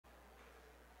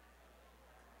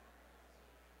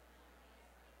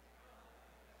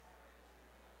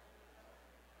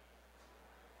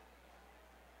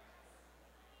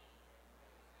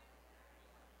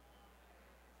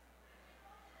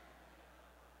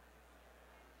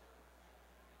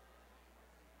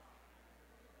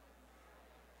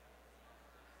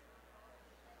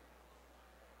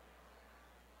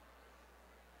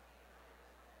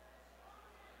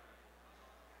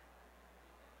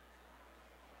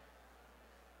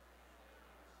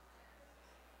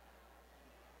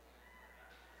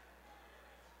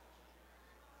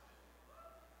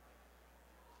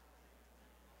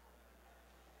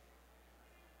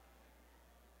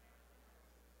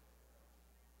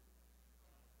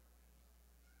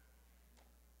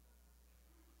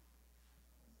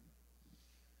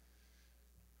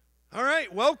All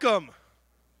right, welcome.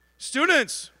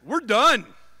 Students, we're done.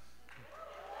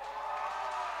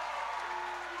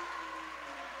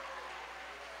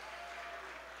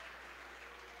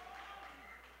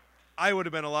 I would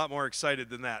have been a lot more excited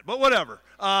than that, but whatever.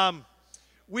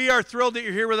 We are thrilled that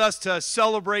you're here with us to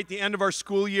celebrate the end of our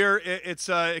school year. It's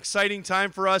an exciting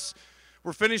time for us.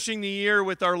 We're finishing the year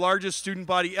with our largest student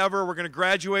body ever. We're going to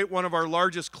graduate one of our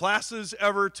largest classes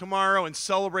ever tomorrow and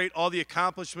celebrate all the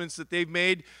accomplishments that they've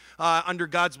made under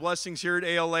God's blessings here at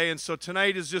ALA. And so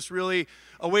tonight is just really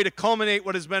a way to culminate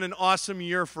what has been an awesome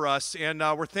year for us. And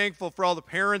we're thankful for all the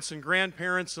parents and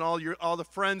grandparents and all the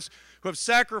friends who have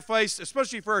sacrificed,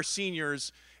 especially for our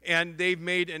seniors, and they've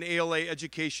made an ALA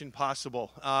education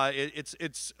possible.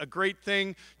 It's a great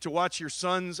thing to watch your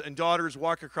sons and daughters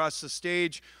walk across the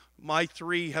stage. My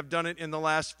three have done it in the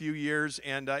last few years,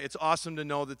 and it's awesome to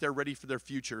know that they're ready for their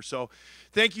future. So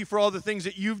thank you for all the things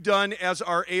that you've done as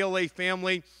our ALA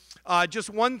family.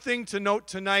 Just one thing to note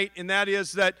tonight, and that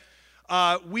is that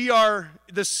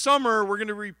this summer, we're going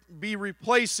to be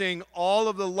replacing all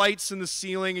of the lights in the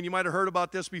ceiling, and you might have heard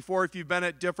about this before if you've been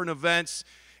at different events.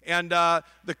 And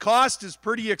the cost is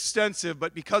pretty extensive,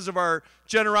 but because of our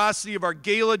generosity of our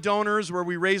gala donors, where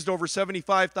we raised over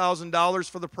 $75,000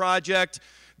 for the project,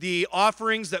 the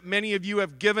offerings that many of you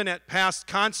have given at past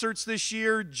concerts this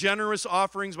year, generous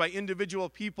offerings by individual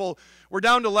people, we're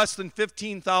down to less than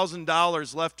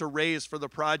 $15,000 left to raise for the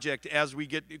project as we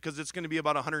get, because it's going to be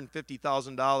about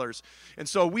 $150,000. And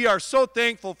so we are so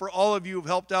thankful for all of you who've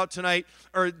helped out tonight,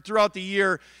 or throughout the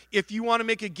year. If you want to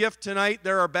make a gift tonight,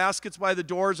 there are baskets by the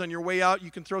doors on your way out. You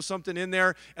can throw something in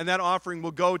there, and that offering will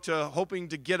go to hoping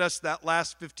to get us that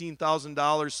last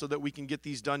 $15,000 so that we can get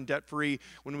these done debt-free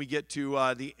when we get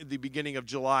to the beginning of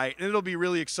July. And it'll be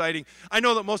really exciting. I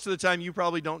know that most of the time you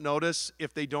probably don't notice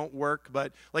if they don't work,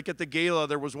 but like at the gala,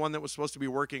 there was one that was supposed to be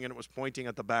working and it was pointing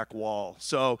at the back wall.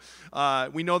 So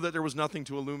we know that there was nothing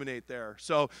to illuminate there.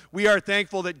 So we are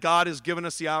thankful that God has given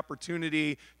us the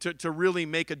opportunity to really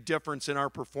make a difference in our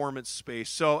performance space.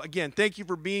 So again, thank you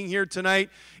for being here tonight,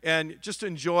 and just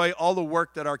enjoy all the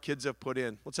work that our kids have put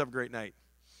in. Let's have a great night.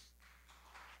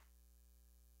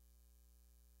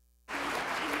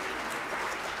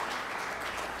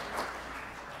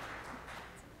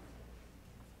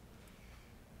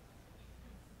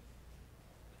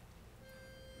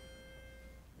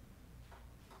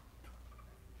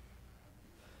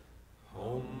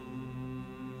 Home.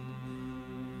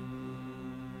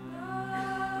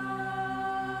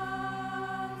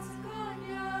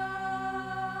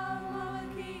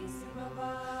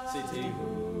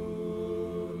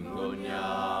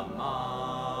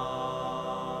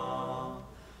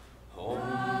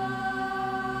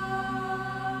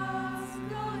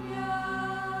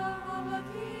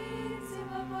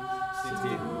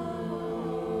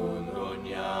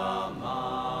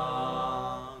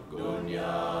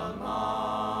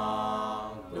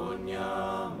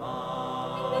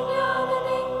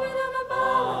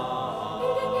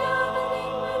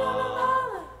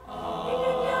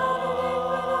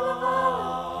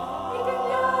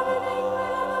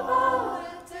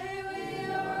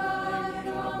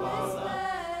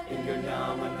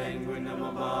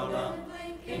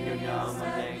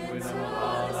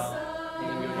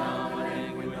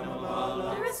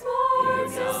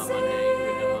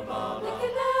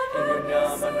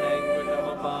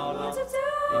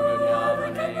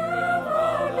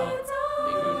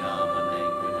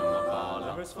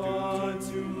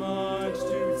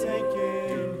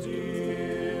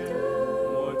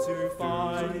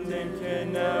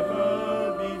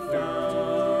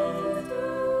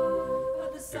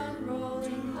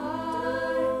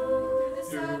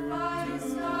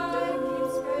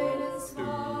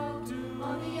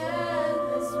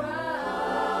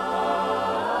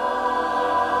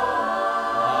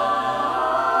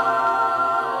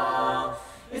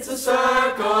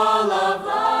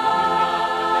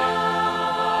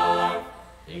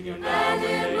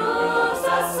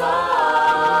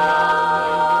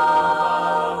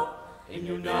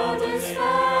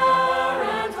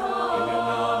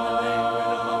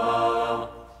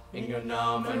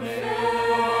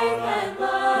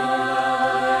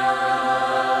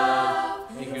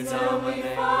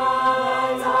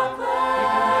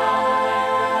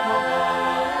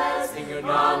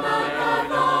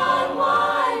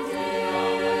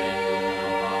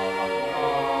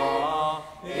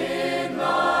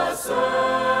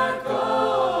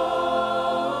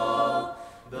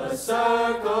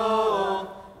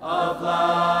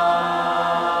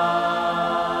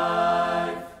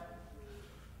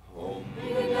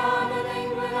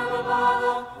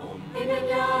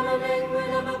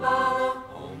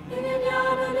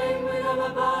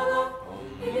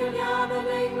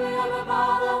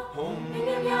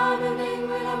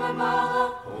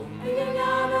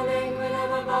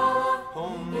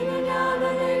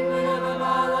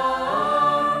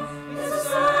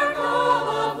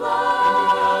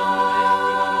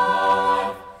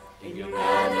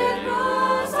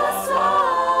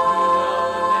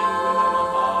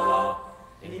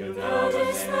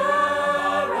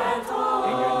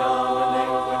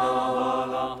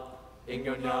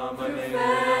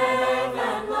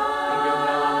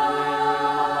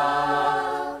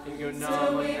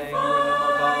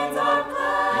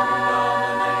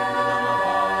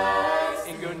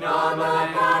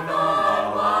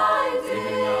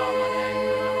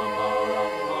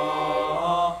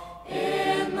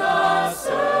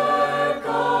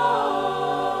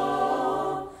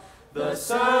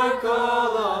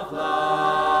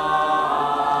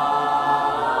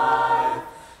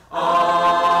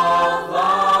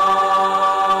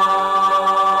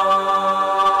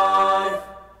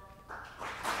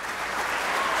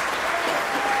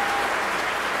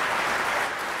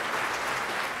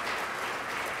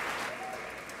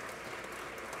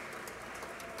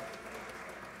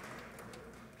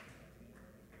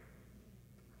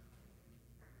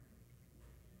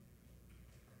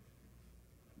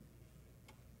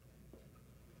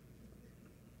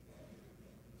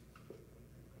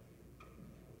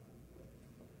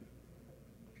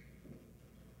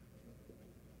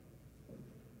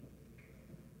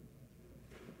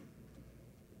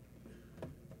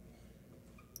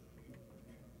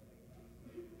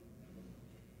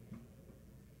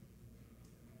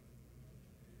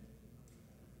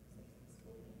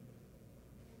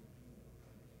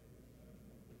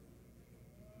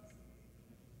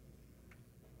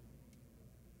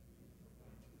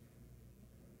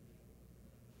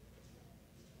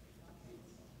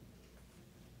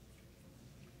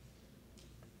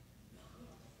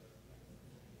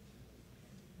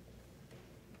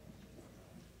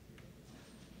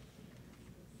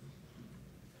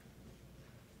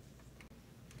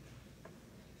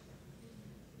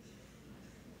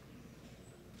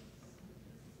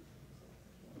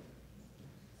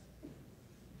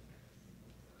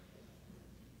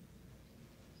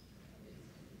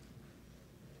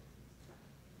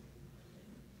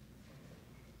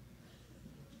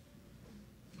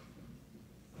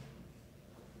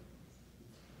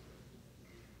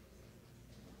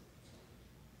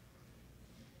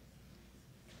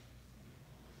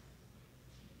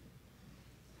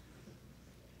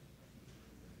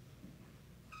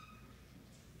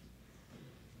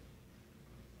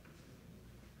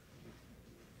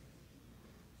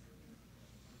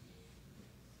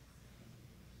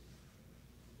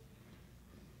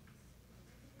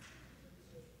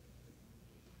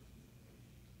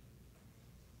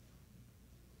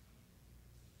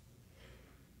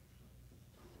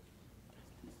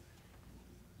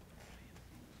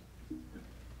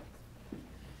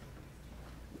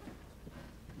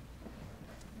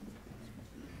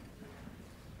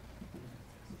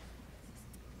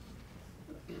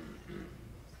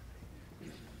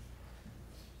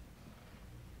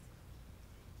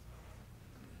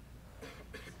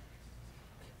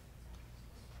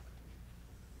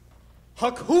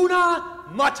 Hakuna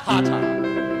Matata.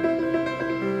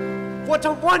 What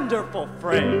a wonderful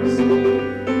phrase.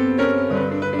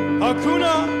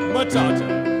 Hakuna Matata.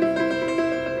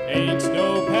 Ain't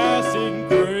no passing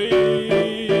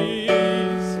craze.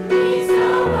 Please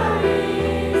no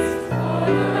worries for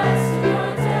the rest of your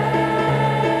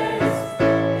days.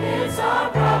 It's our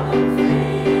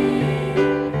problem-free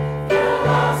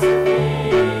philosophy.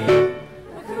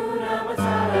 Hakuna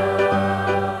Matata.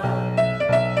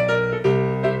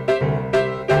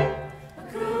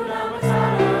 Hakuna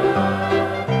Matata.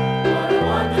 What a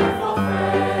wonderful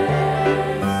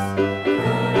phrase.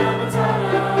 Hakuna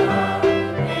Matata.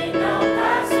 Ain't no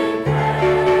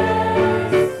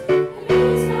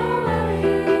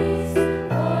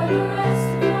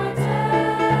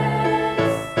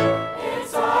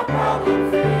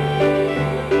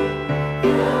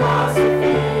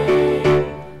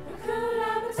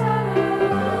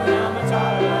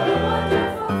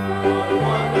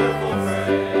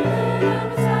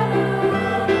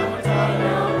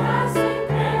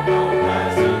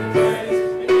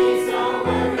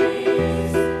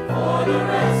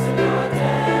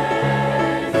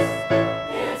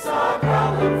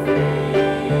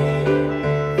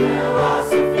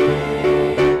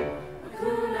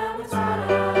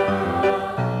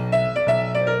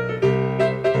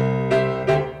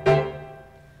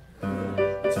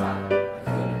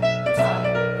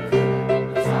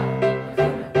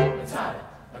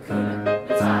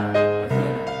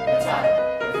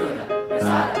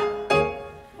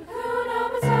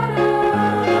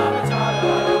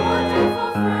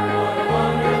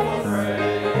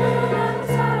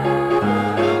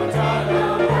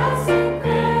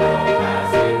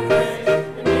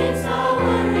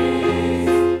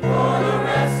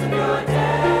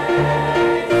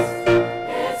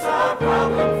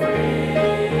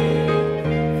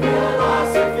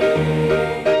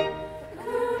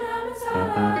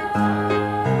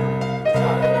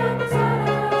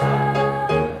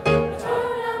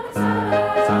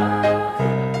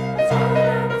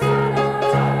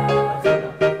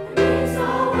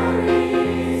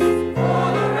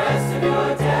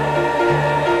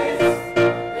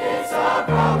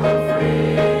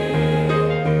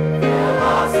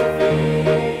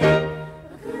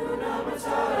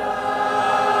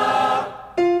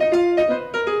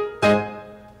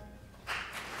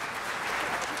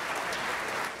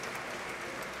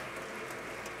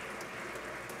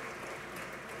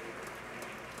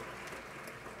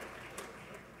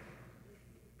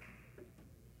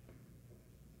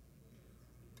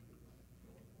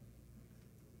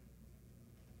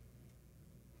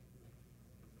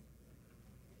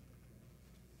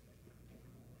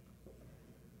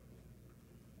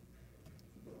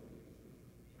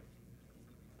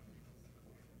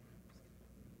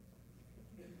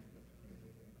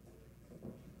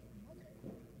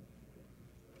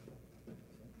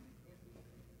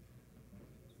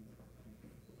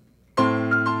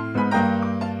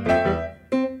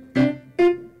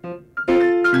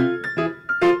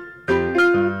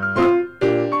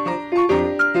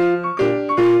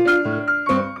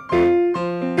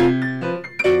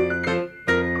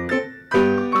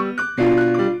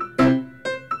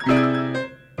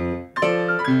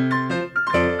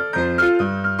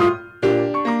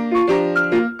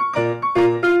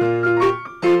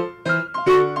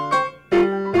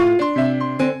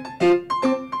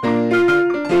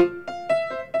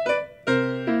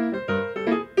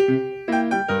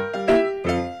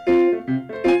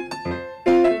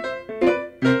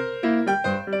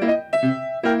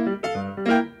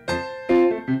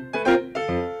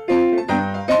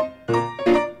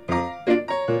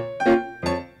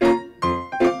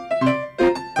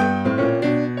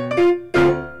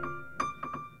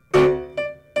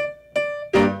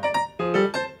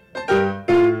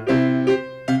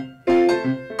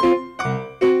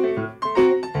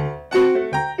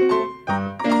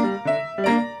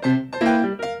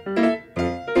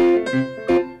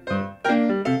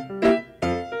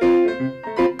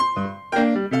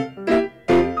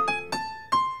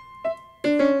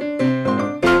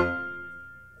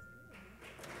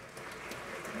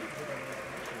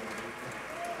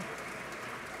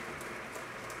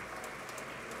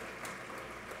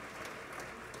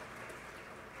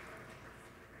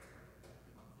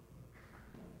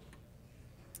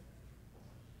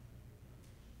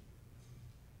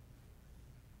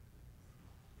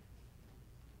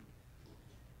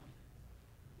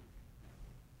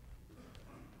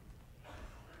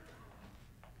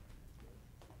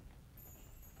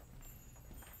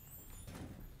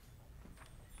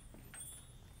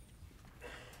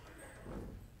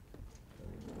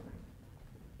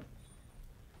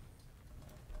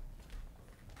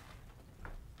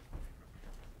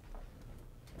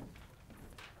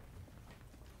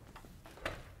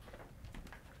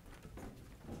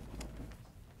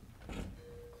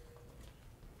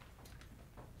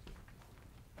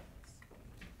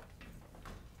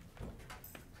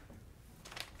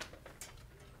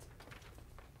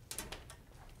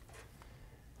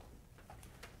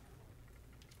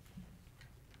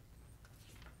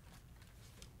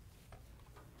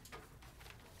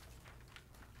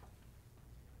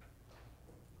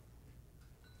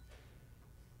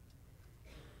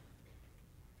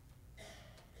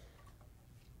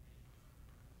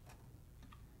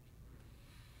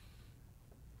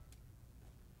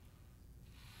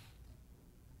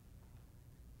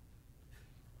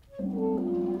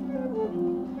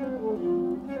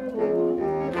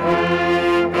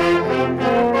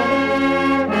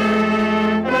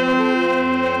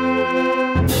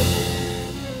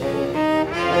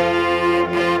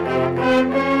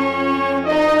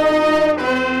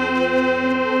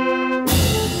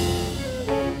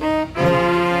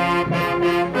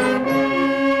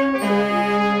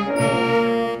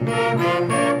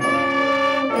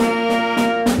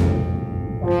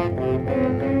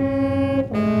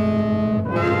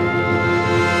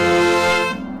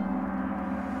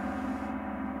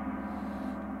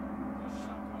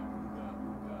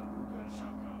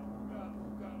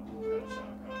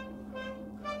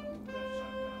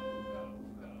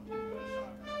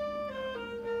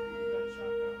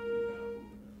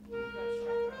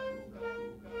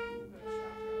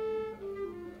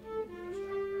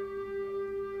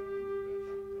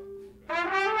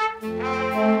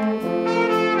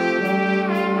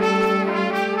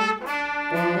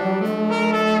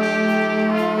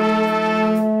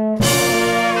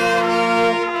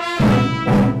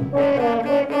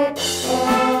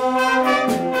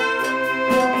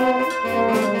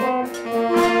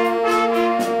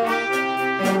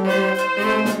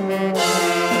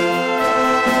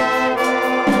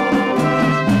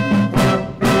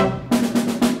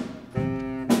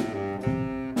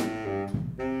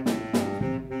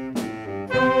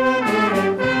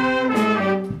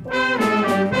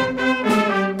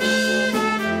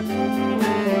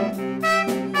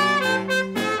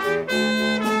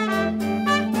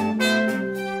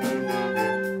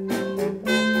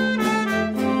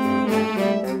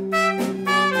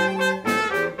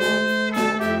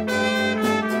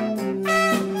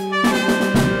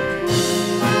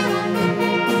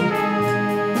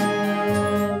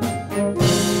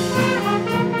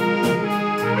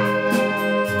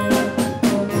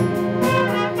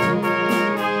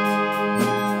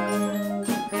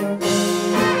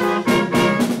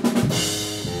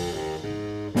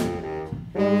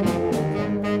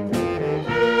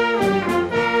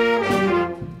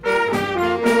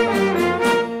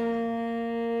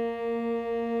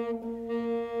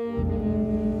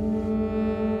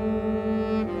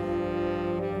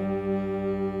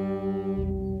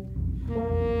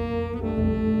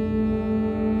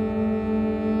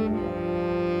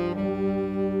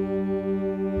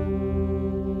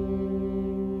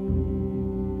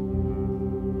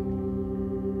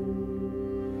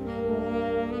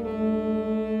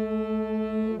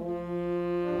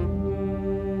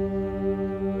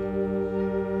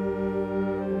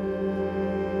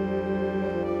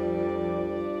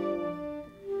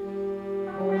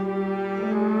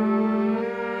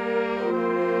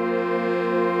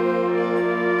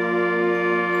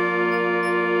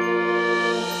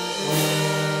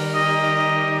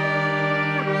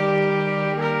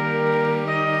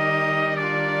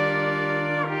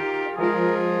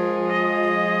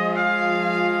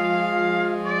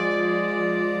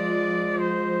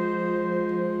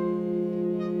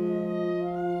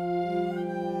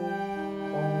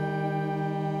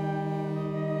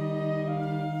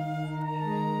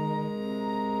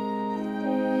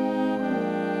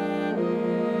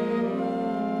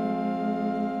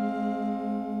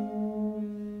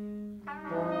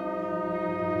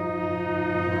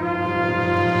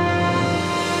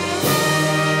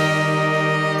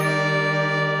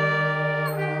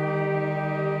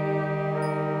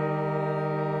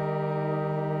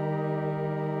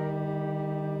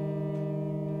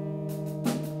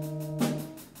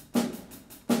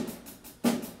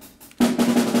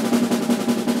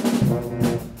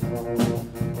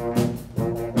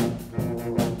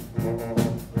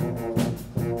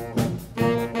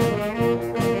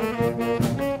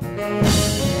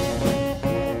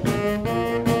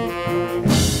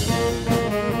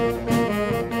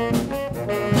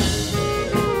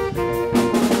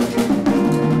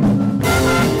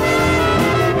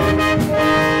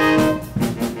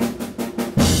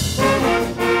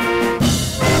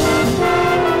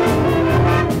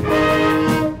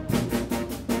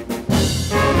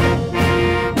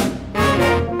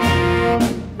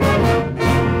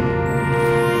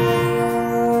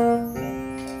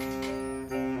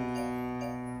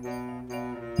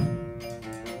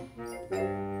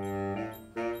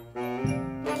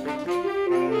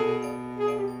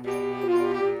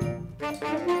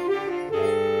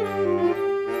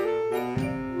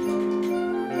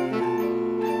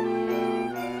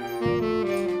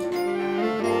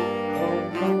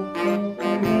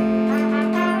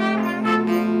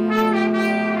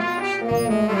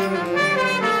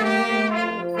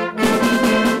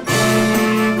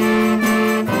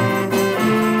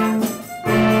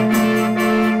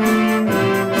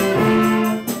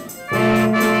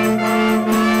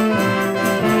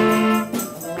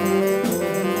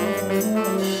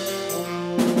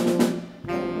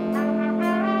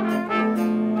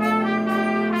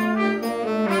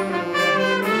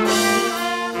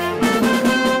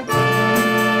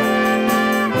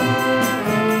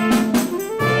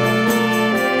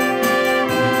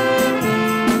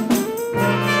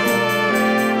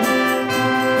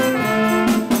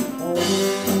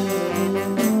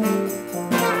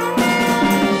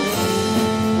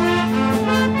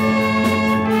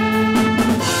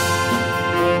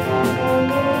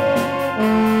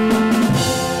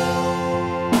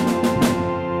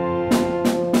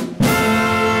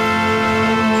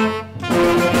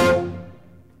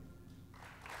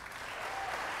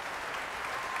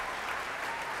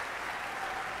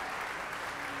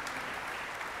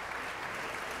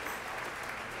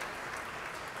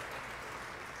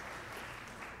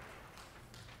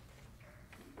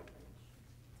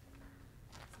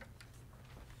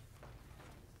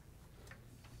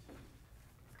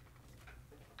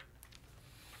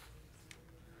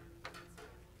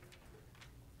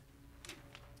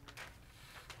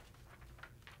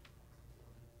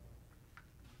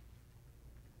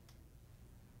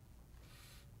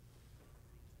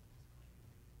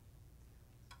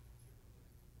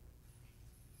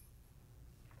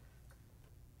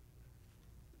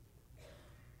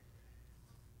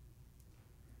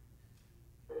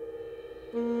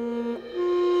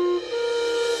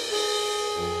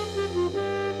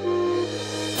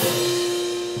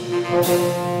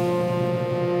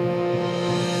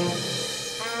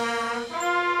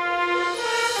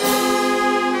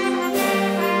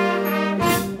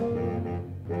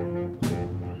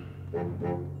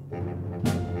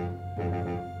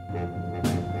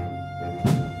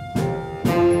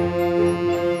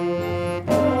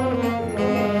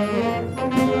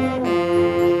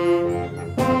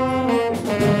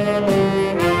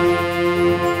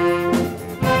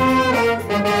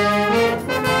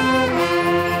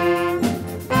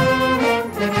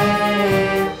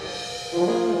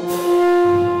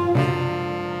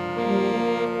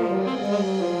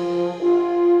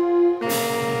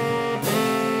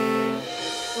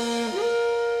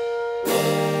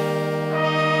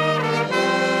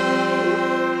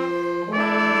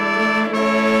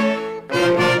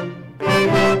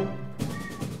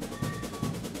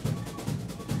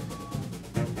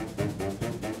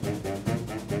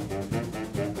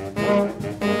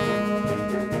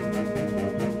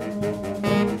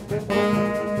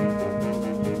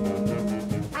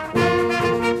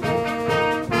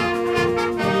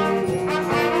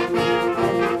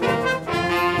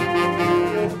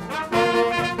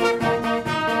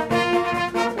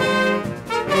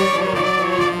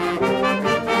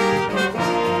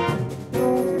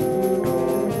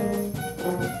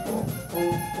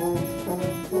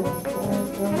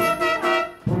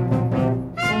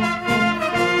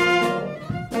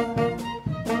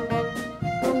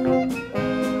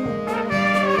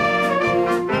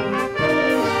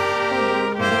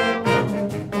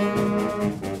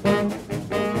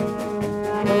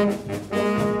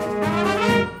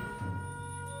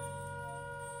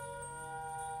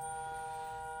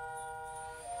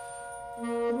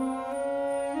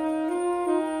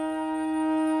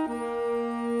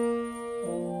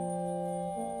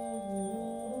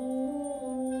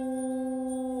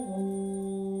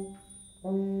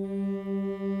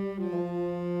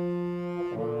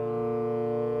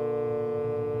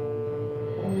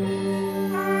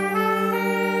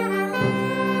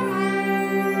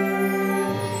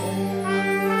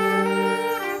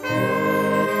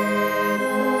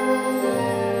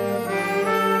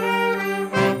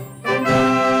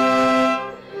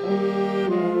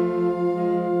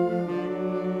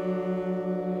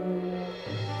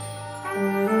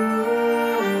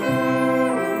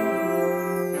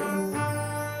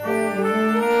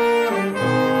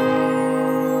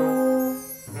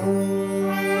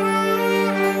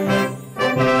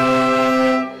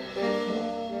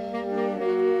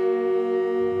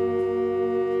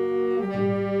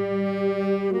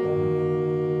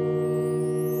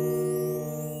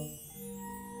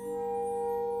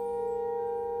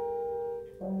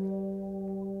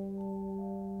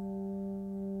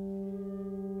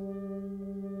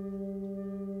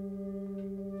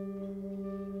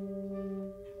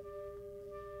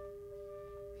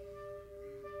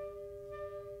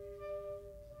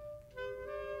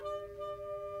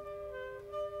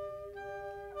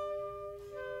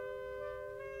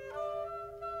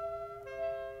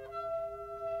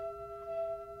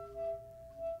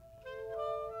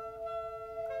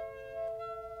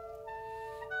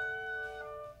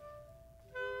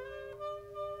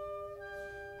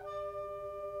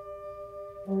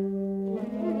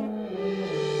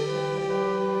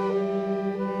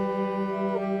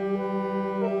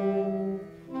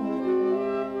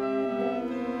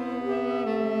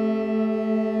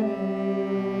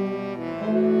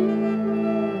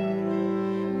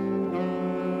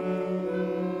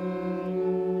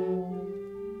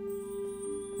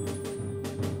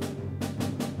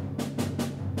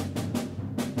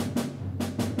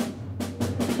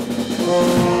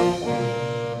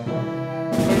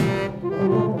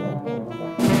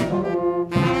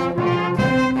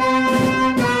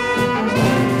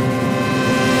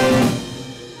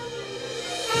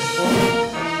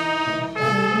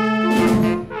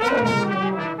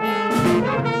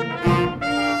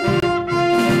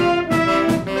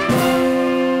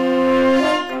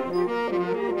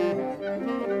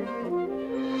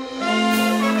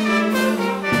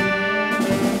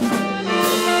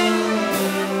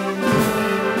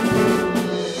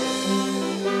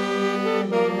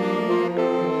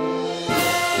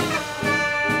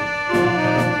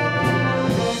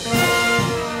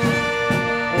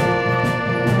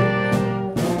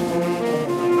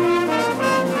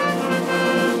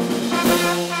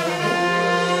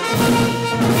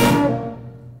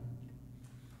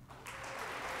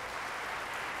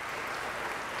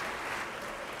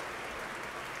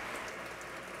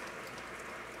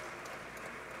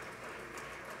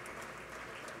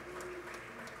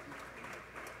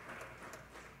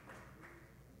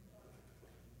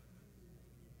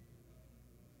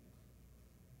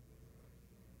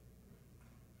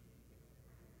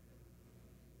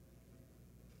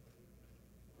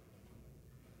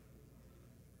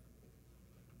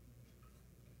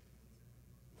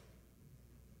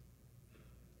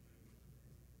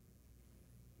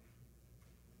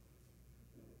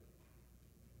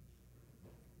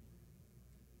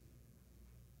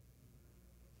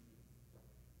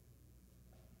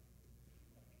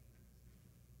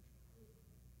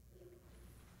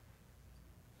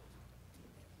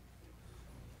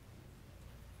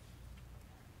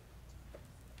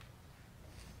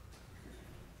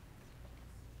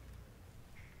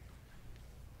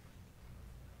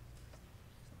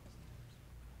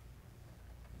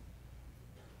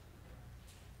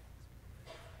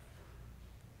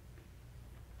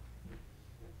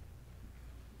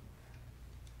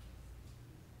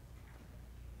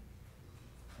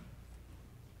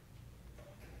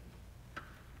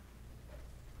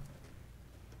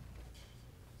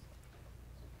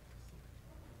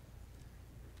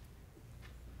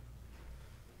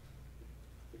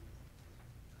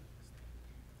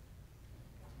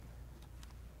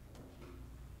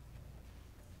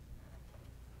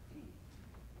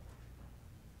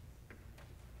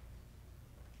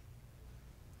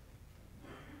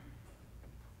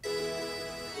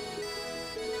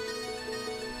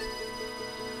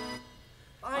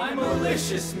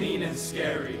malicious, mean, and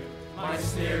scary. My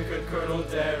sneer could curdle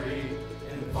dairy,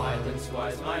 and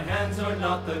violence-wise my hands are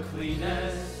not the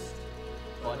cleanest.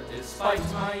 But despite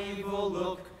my evil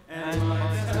look, and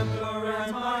my temper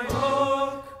and my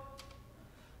hook,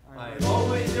 I've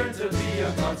always yearned to be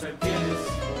a concert pianist.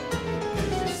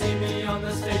 Can you see me on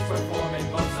the stage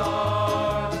performing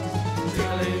Mozart,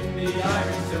 tickling the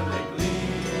irons till they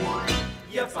bleed?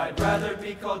 Yep, I'd rather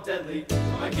be called deadly,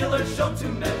 my killer show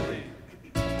too medley.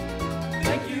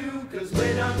 Thank you, 'cause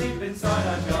way down deep inside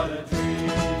I've got a dream.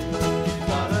 He's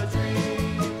got a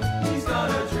dream, he's got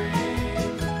a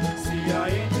dream. See, I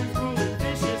ain't too cool and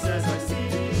vicious as I see.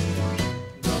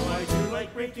 Though I do like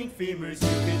breaking femurs,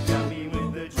 you could tell me with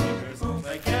the dreamers.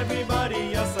 Like everybody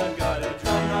else, I've got a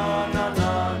dream. Na na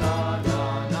na na na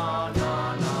na na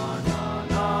na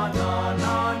na na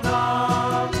na na.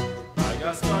 I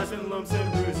got scars and lumps and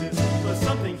bruises, but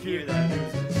something here that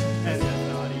oozes. And let's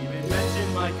not even mention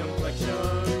my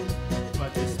complexion.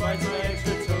 But despite my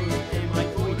extra toes and my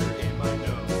goiter in my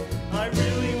nose, I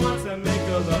really want to make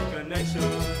a love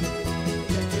connection.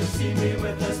 Can you see me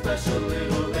with a special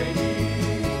little lady,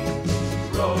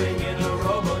 rowing in a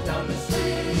rowboat down the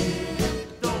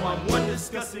street? Though I'm one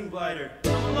disgusting blighter,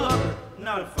 I'm a lover,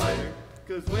 not a fighter.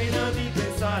 'Cause way down deep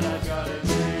inside I've got a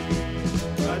dream.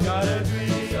 I got a dream.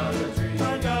 He's got a dream.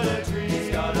 I got a dream. He's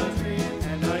got a dream.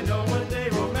 And I know one day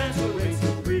romance will wake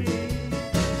supreme.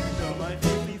 Though my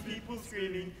hear these people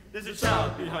screaming, there's a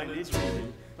child behind it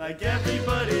dreaming. Like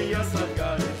everybody else, I've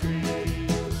got a dream.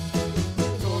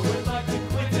 So would like to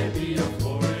quit and be a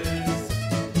florist.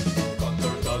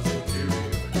 Gunther does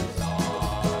interior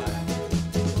design.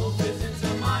 Little visions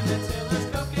of mine that Taylor's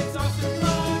cupcakes are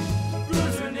sublime.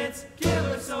 Bruiser knits,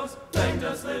 killer sews, Lang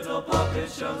does little puppet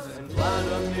shows, and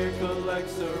Vladimir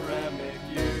collects ceramic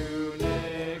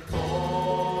unicorns.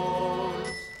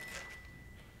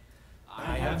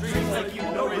 I have dreams like you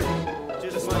know really,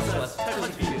 just much less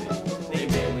touchy-feely. They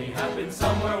mainly happen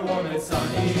somewhere warm and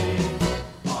sunny,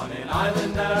 on an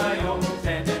island that I own,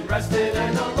 tandem rested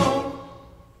and alone,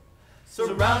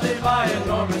 surrounded by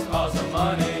enormous piles of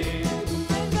money.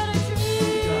 I've got a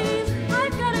dream.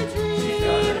 I've got a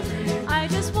dream. I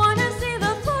just wanna see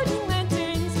the floating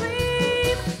lanterns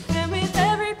gleam. And with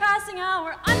every passing hour,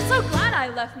 I'm so glad I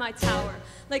left my tower.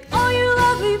 Like all you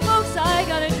lovely folks, I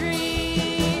got a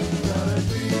dream. Got a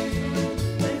dream,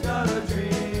 they got a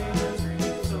dream,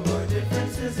 so our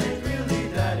differences ain't really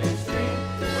that extreme.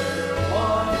 We're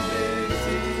one big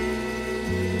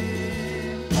team.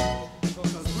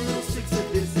 Cause brutal, sick,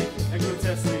 sadistic, and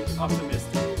grotesquely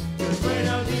optimistic. 'Cause way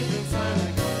down deep inside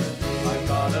I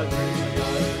got a dream. I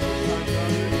got a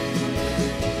dream.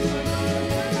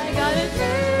 I got a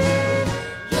dream.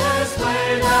 Yes, way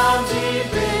down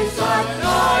deep inside,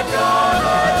 I got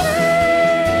a dream.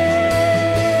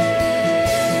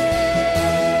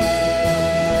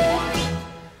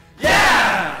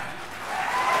 Yeah!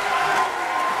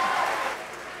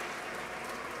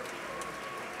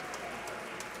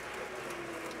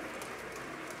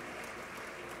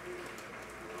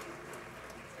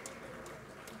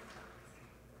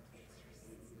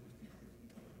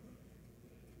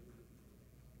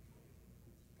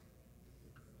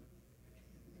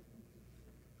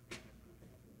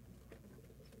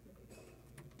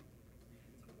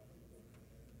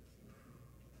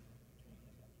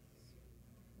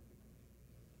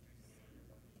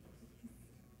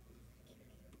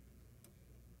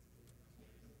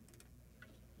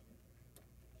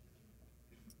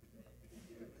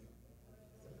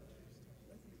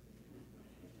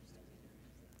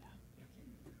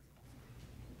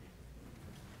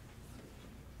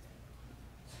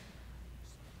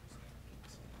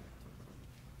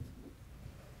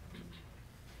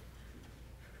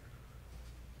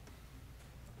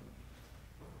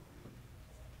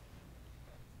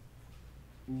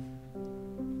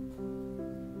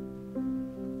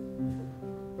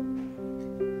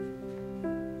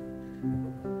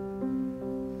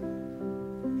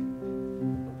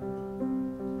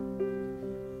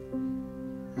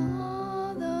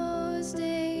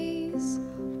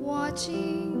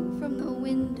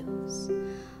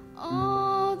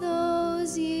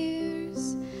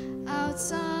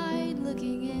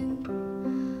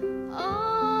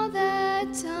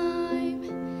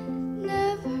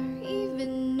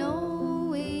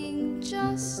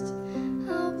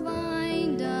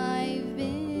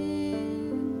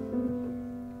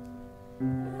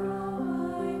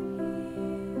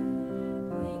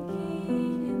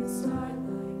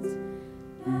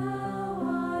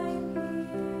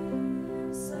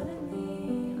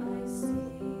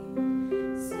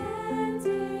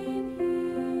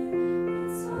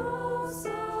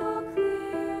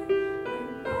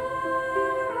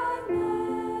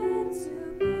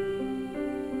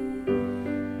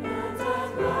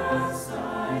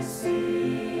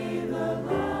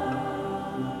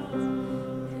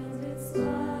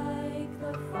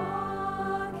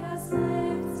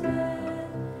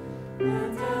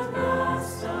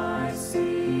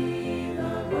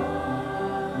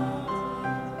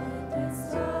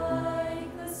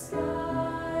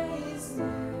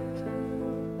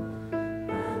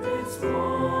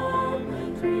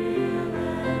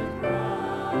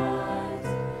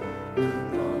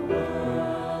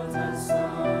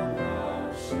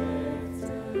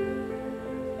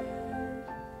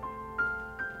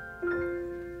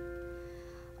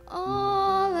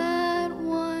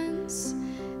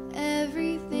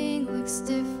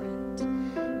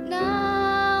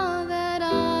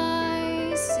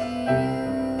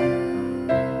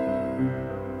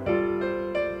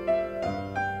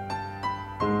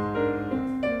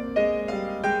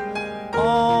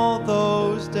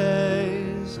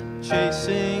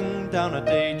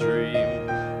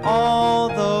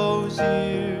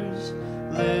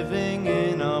 living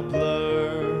in a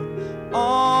blur.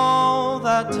 All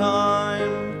that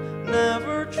time,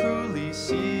 never truly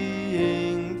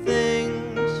seeing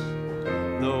things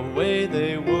the way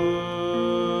they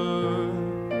were.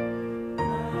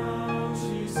 Now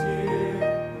she's here,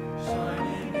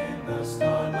 shining in the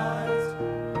starlight.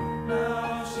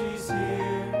 Now she's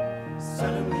here,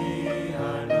 suddenly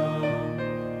I know.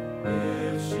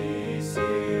 If she's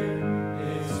here,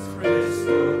 it's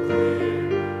crystal clear.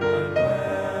 I'm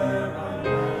where I'm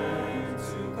meant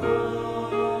to go.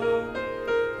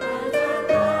 And at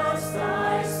last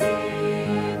I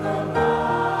see the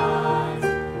light,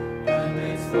 and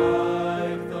it's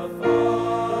like the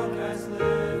fog has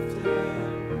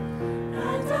lifted.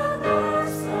 And at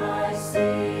last I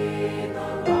see the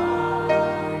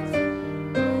light,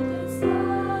 and it's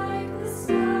like the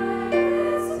sky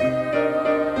is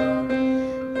blue,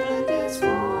 and it's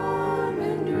warm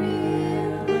and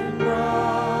real and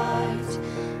bright,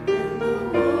 and the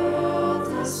world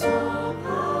has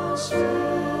somehow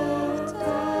shifted.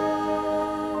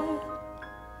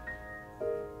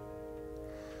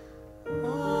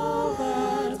 All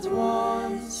at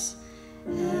once,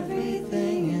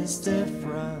 everything is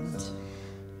different.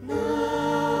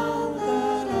 Now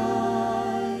that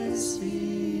I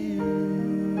see you.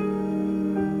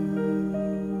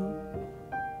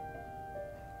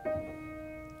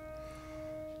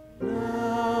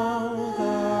 Now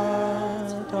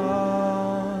that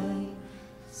I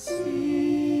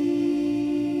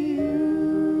see you.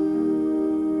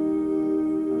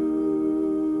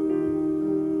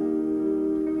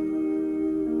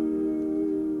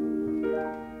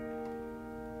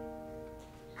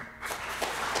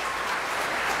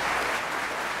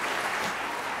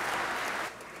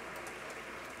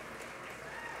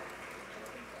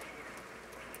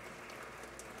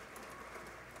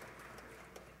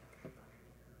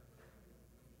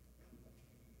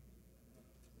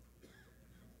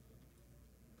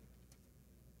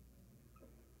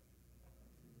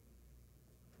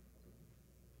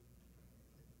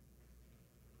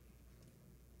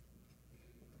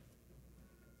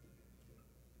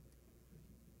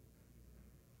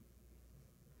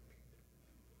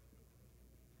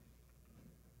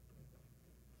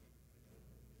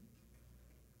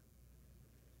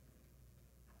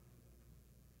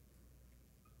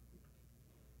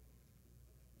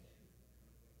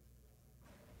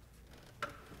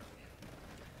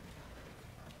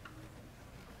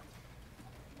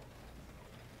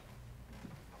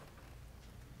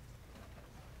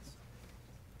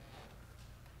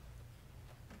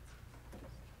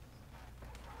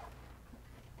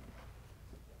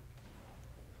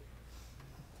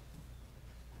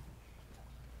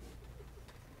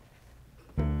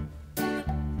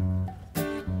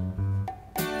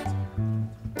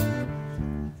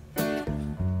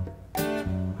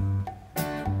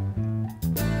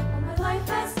 All my life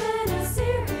has been a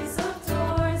series of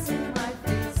doors in my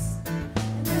face,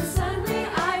 and then suddenly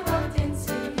I walked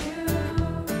into you.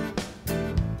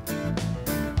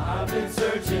 I've been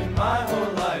searching my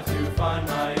whole life to find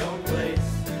my own place,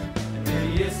 and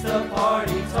maybe it's the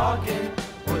party talking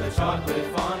or the chocolate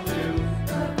fondue.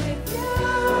 But with you,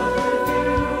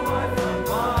 I found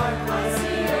my I place.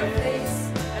 see your face,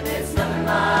 and it's nothing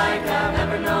like I've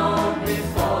ever known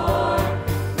before.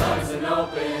 Love's an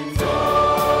open door.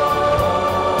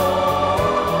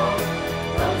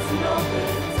 Love's an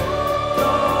open door.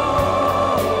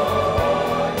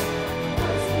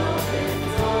 There's an open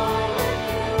door with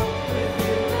you, with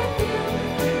you,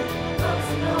 with you.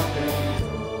 Love's an open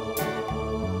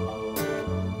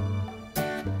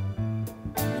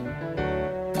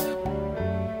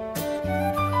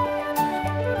I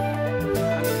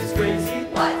mean, it's crazy.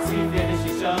 What? We finish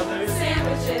each other's.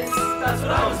 Sandwiches. That's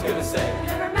what I was gonna say.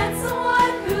 Never met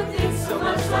someone who thinks So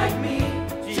much like me.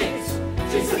 Jinx,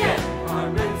 jinx again. Our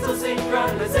mental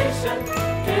synchronization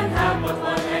can have but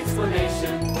one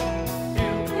explanation.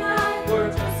 You and I were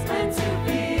just meant to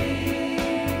be.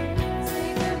 say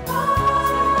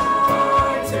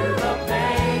goodbye To the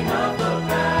pain of the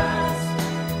past,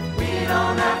 we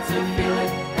don't have to feel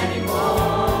it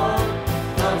anymore.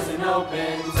 Love's an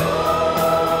open door.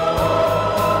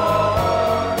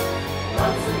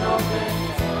 Love's an open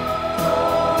door.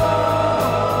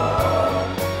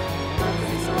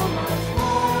 Love's so much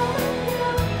more with you,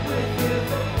 with you,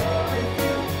 with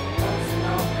you. Love's an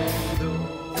open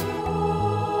door.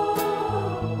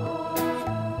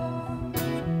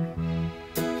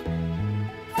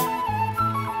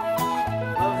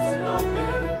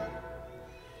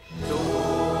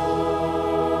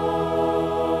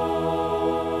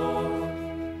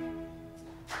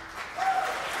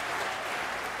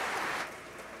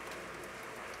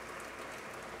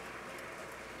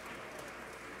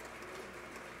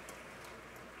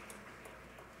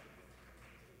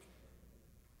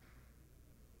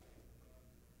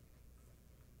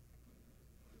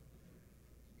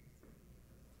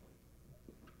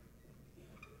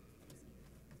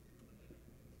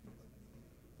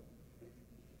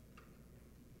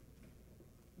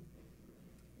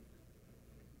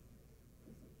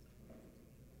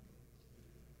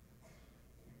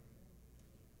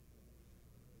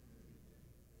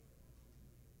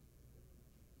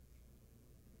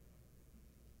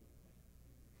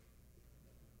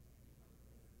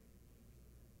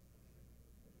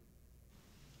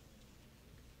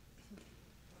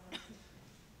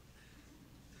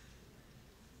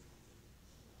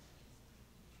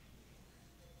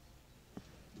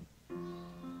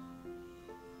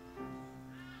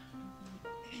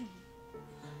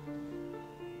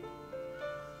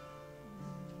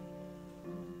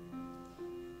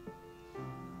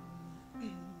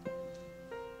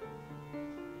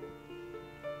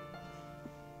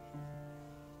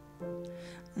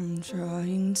 I'm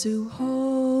trying to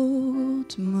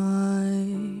hold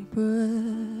my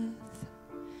breath,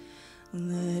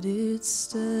 let it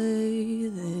stay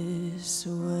this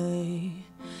way.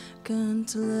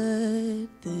 Can't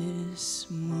let this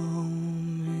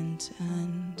moment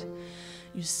end.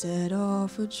 You set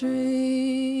off a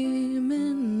dream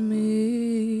in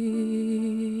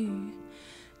me,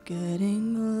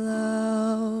 getting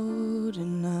louder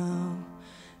now.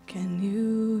 Can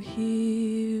you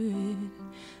hear it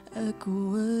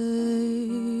echoing?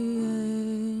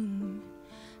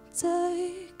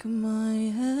 Take my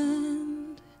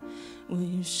hand, will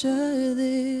you share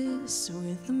this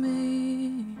with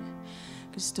me?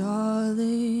 'Cause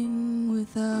darling,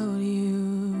 without you,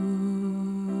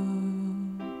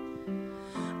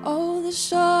 oh, the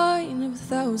shine of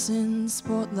 1,000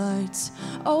 spotlights,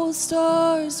 all the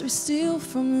stars we steal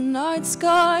from the night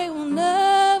sky will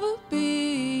never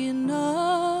be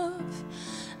enough,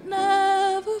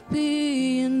 never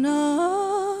be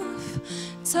enough.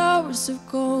 Towers of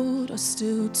gold are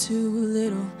still too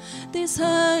little. These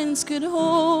hands could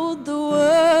hold the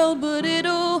world, but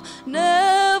it'll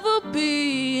never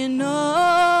be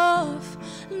enough,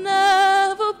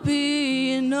 never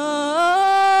be enough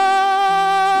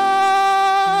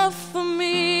for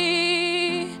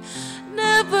me.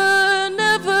 Never,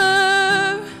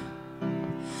 never,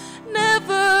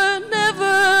 never,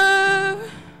 never,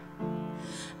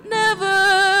 never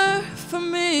for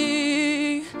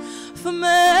me, for me.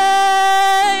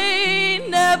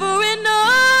 Never enough,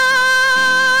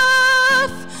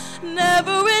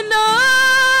 never enough,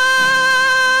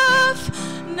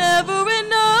 never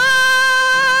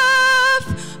enough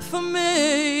for me,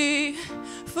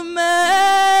 for me,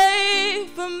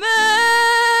 for me.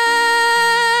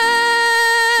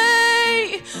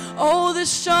 Oh, the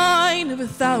shine of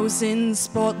 1,000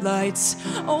 spotlights,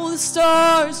 all the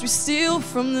stars we steal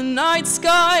from the night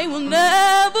sky will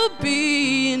never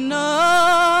be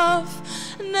enough,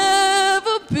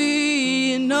 never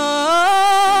be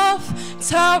enough.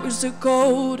 Towers of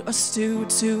gold are still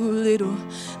too little.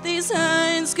 These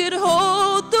hands could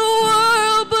hold the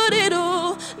world, but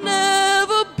it'll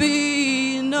never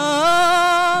be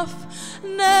enough,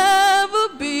 never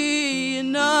be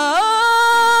enough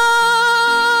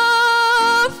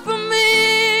for me.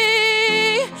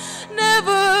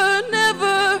 Never,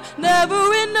 never, never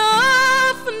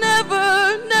enough, never,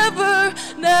 never,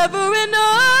 never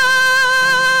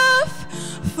enough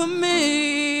for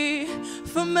me,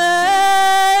 for me.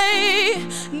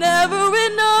 Never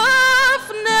enough,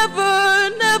 never,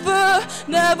 never,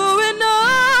 never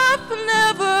enough,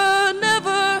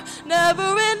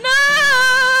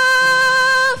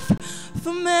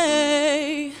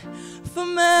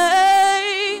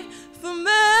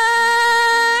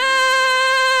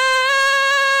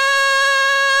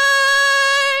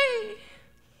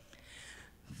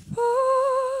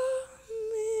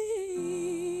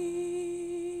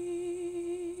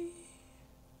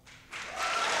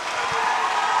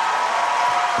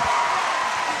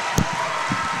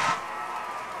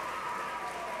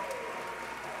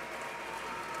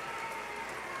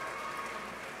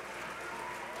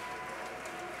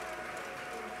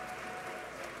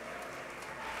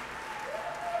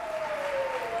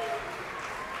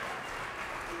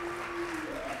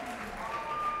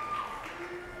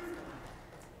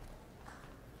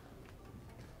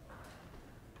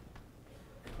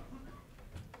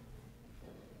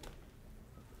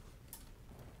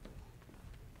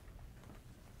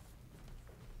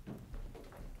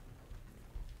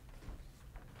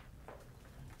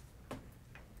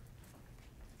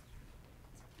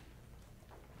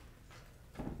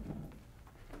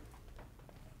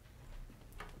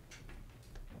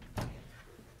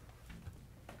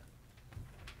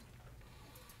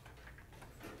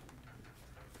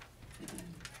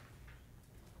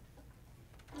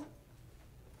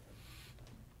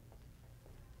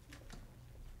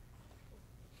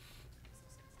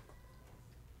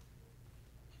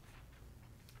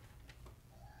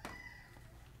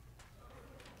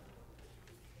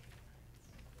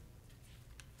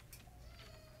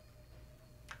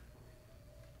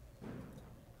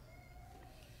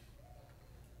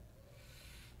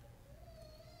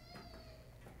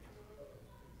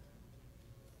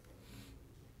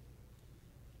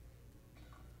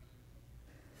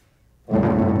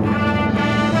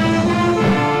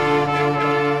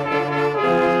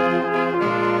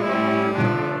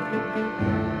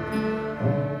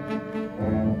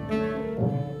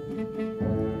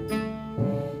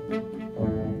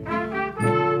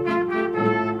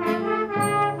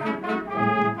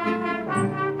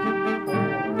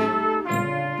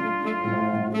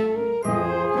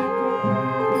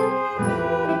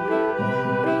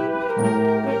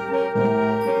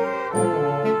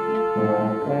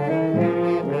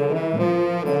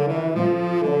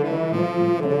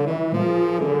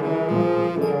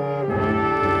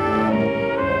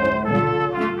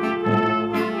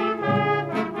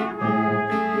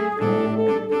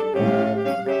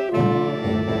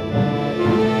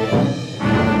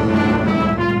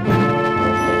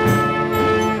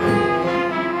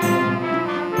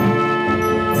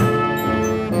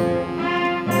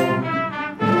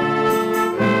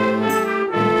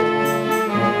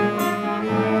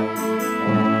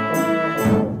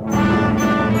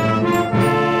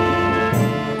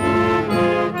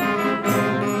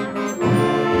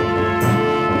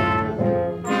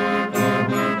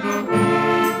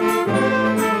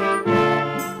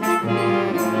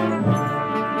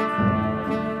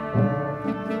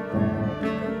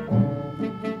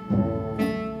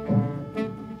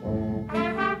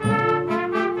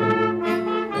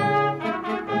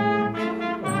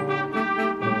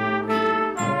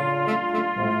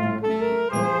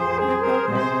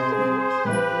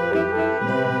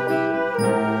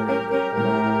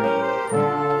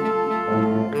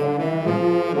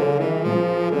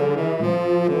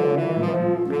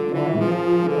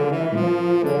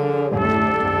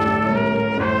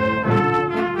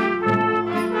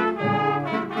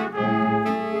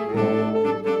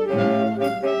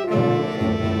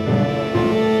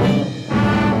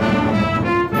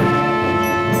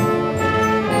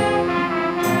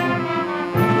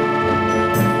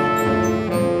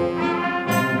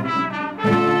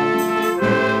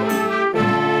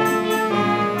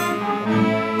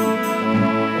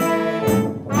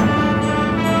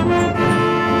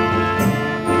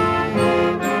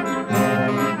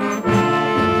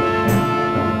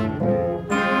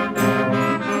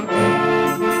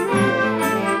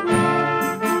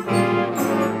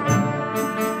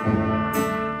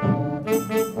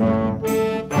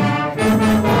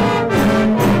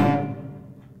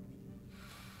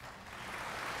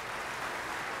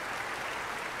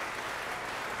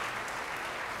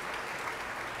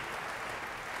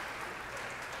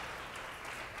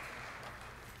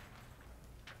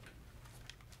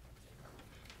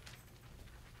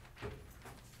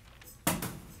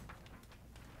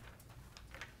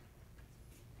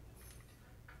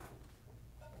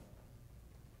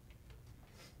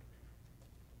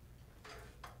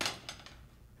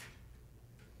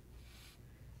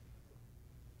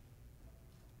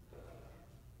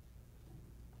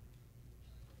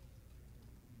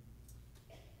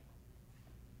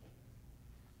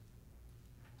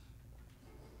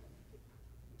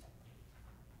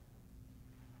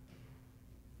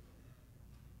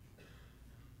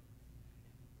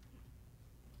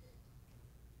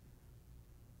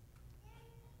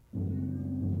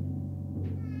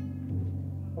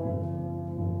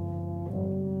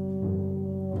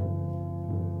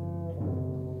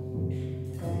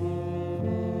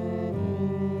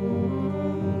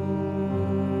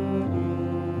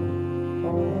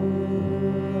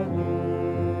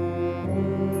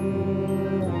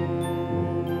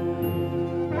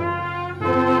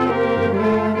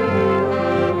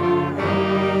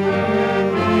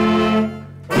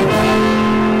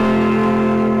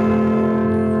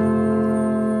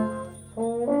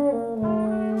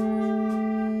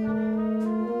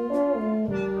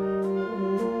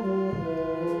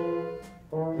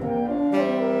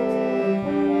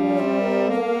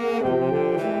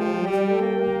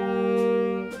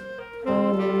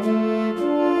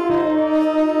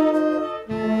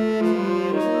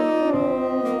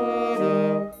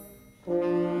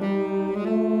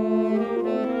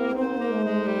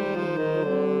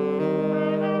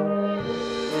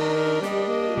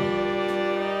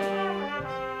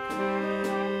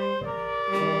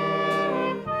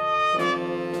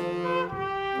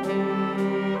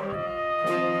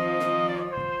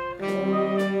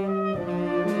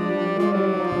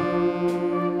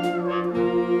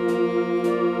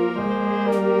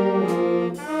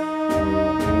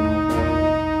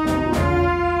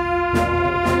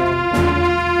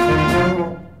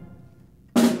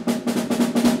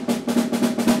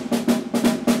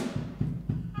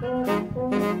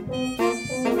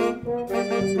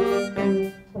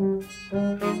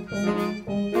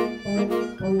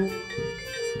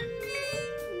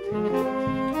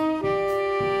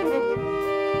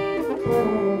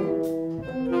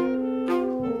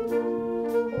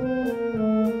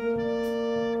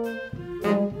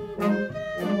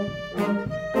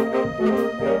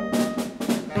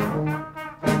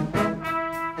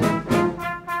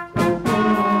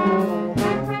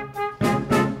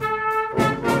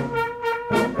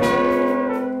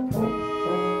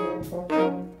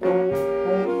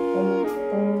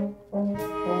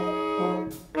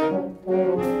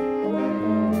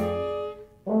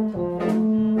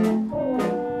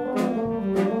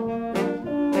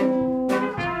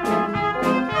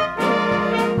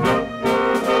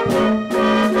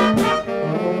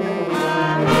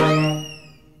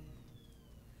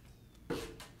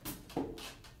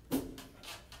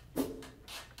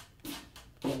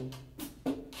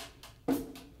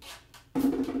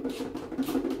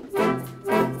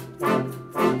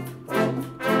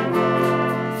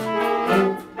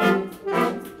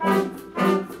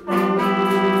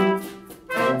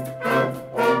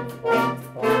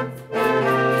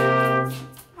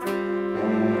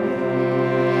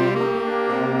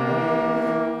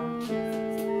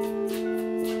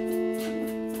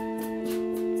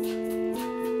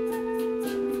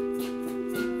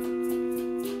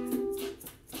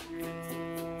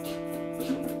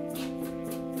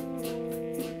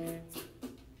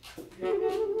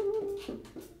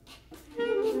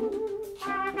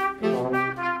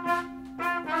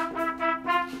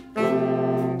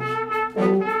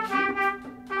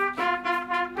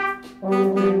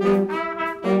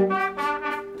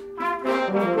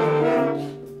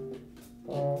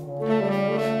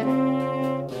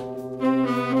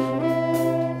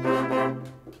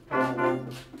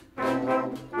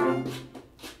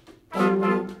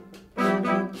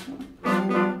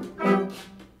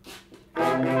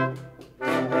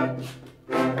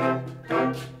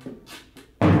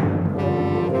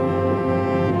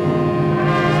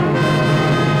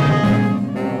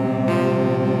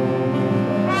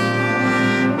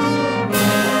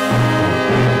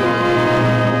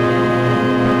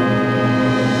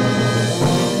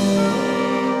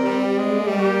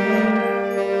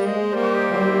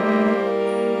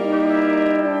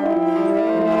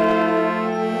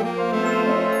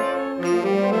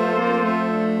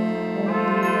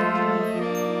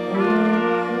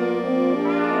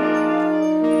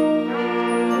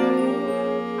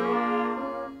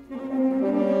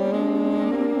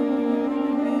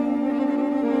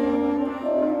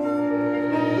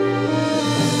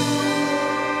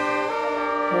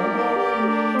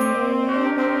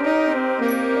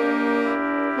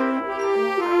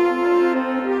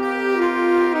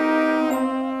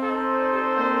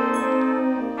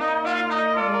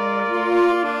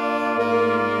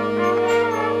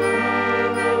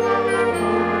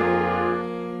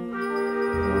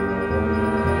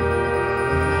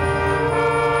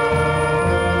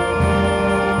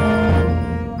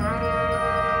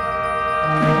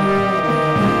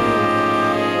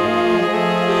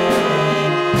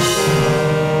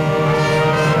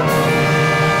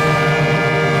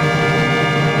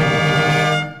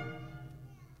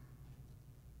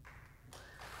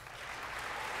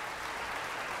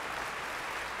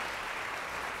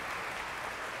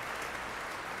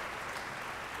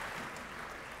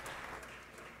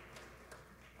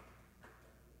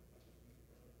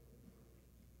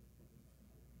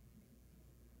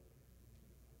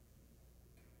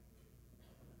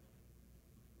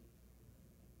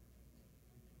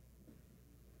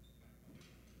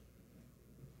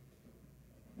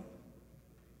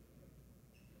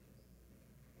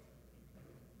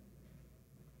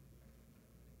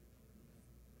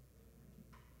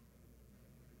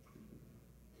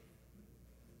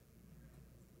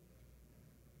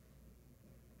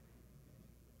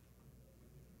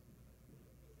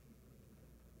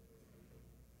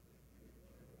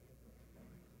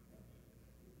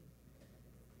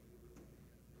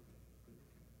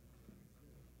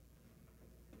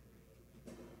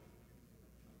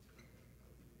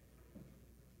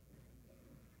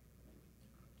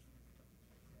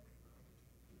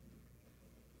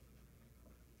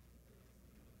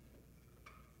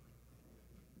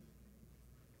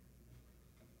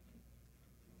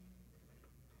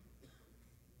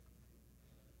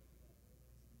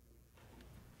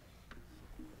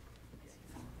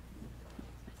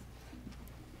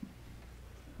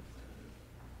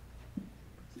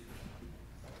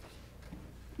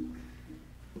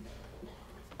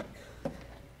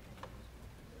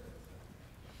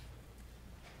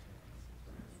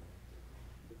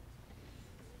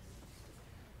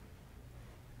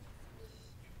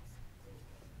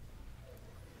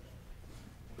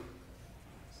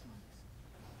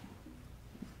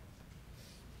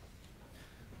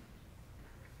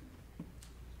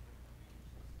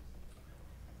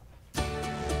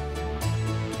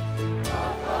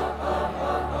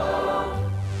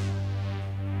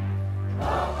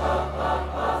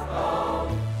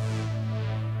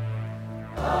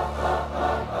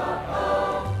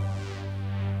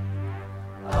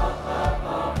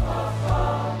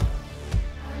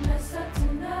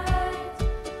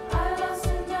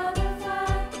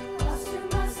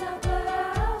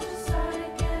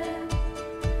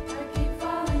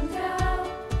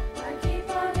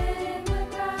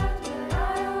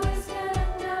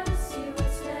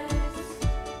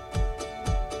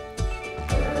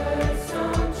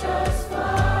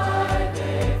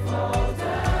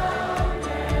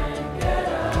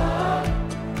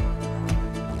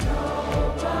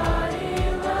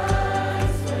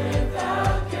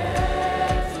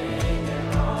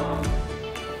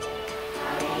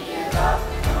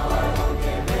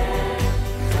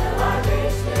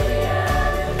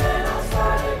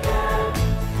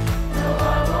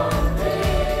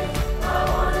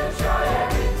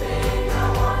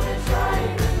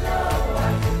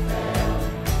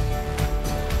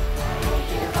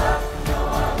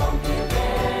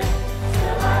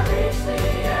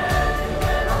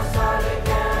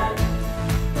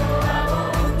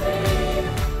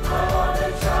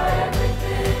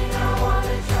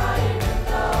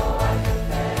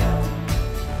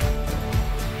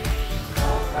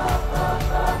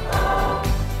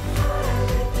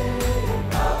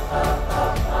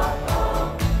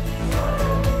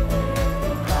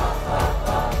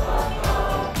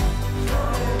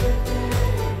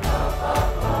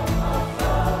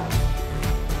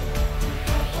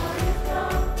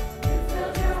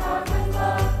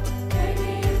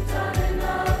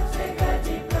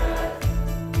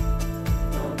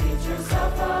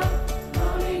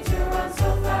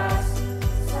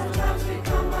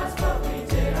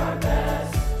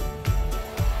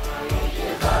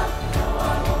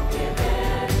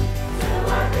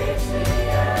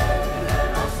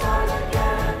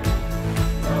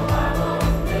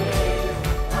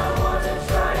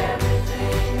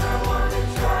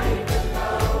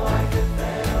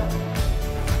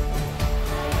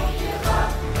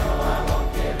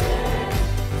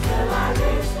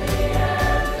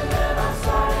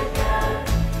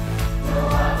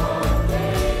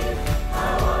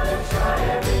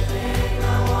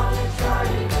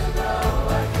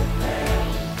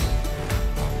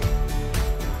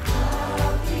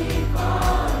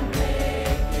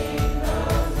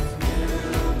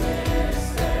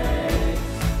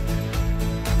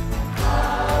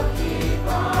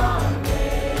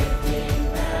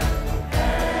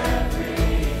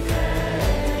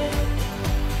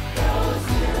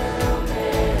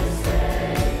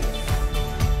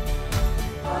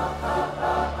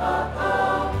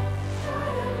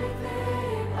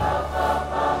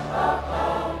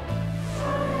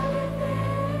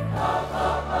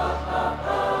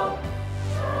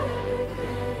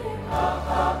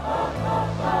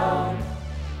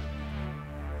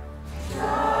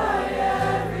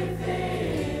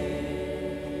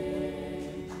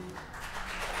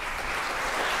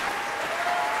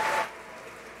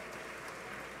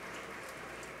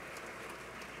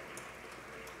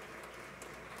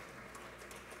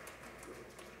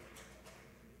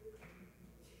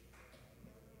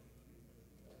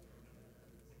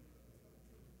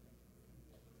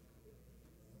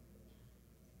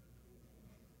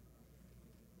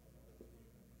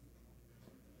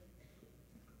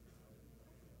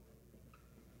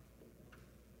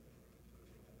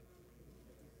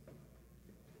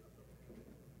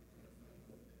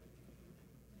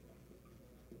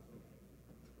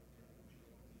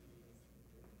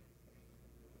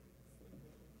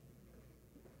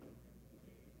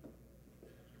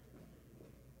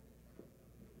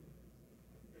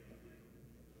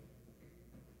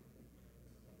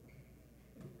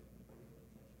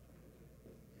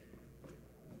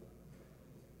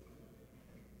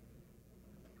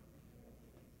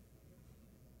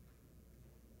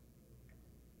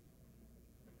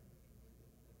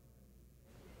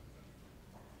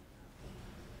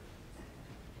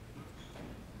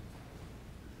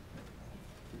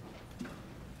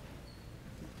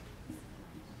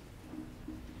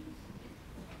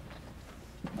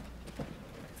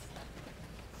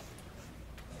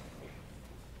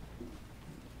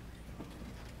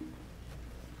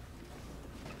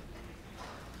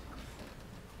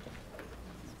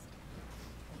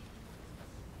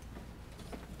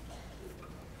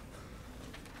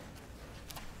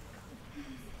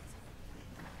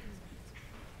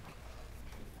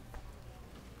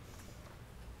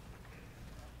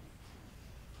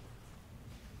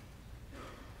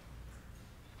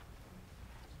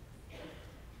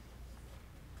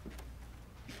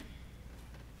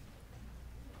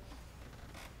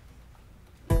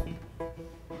 I'm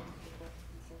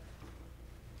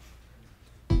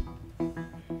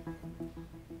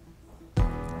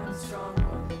strong,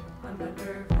 I'm not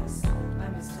nervous.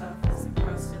 I'm as tough as the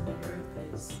crust of the earth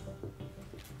is.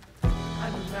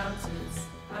 I'm in mountains,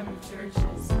 I'm in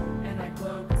churches, and I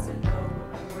glow because I know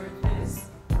what my worth is.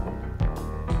 I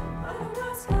don't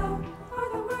ask how hard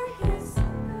the work is. Gotta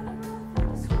run from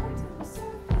the storm to the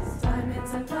surface.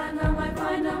 Diamonds and platinum, I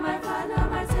find them, I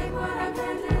platinum. I take what I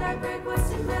planted, I break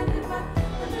what's invented. But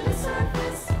under the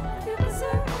surface, I feel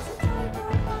berserk as a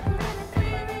tightrope walker in a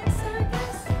three-ring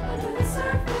circus. Under the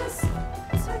surface,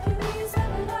 it's Hercules,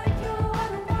 and I like you. I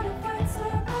don't wanna fight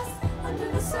circus. Under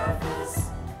the surface,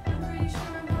 I'm pretty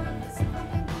sure I'm worthless if I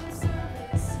can do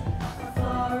service. A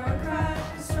flaw or a crack,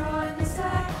 a straw in the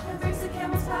sack that breaks the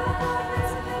camel's back.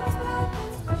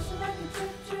 It's special like a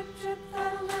drip, drip, drip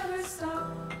that'll never stop.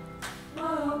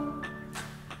 Whoa,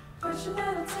 pressure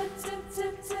that'll tip, tip,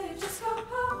 tip till you just go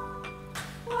pop.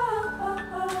 Whoa,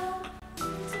 you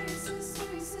to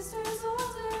your sister's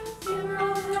older. Give her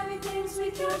all the heavy things we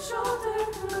can't shoulder.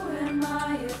 Who am I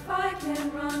if I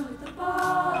can't run with the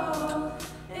ball?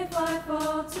 If I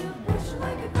fall to pressure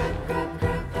like a grip, grip,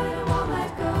 grip, and it won't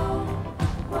let go.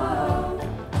 Whoa,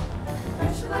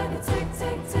 pressure like a tick,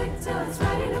 tick, tick till it's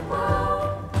ready to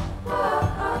blow.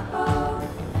 Whoa,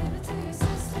 give it to your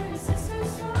sister's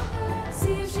stronger.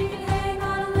 See if she can hang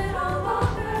on a little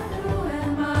longer. Who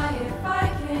am I if I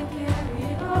can't carry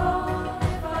it all?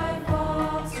 If I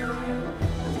fall to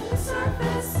under the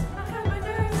surface, I hurt my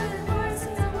nerves and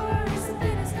voices and worries.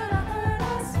 Something is gonna hurt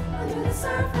us under the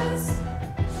surface.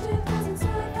 Shit doesn't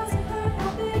swim, doesn't hurt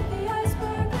how big the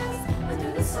iceberg is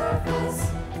under the surface.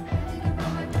 I think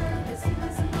about my purpose, he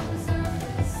doesn't know the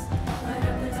surface. Light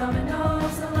up the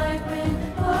dominoes, the light wind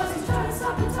blows. He's trying to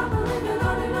stop and tumbling, and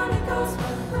on it goes.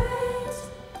 But wait,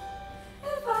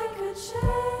 if I could shake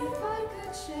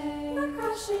the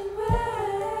crushing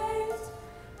weight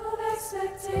of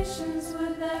expectations,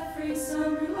 would that free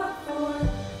some room up for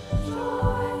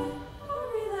joy or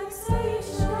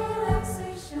relaxation?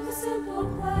 The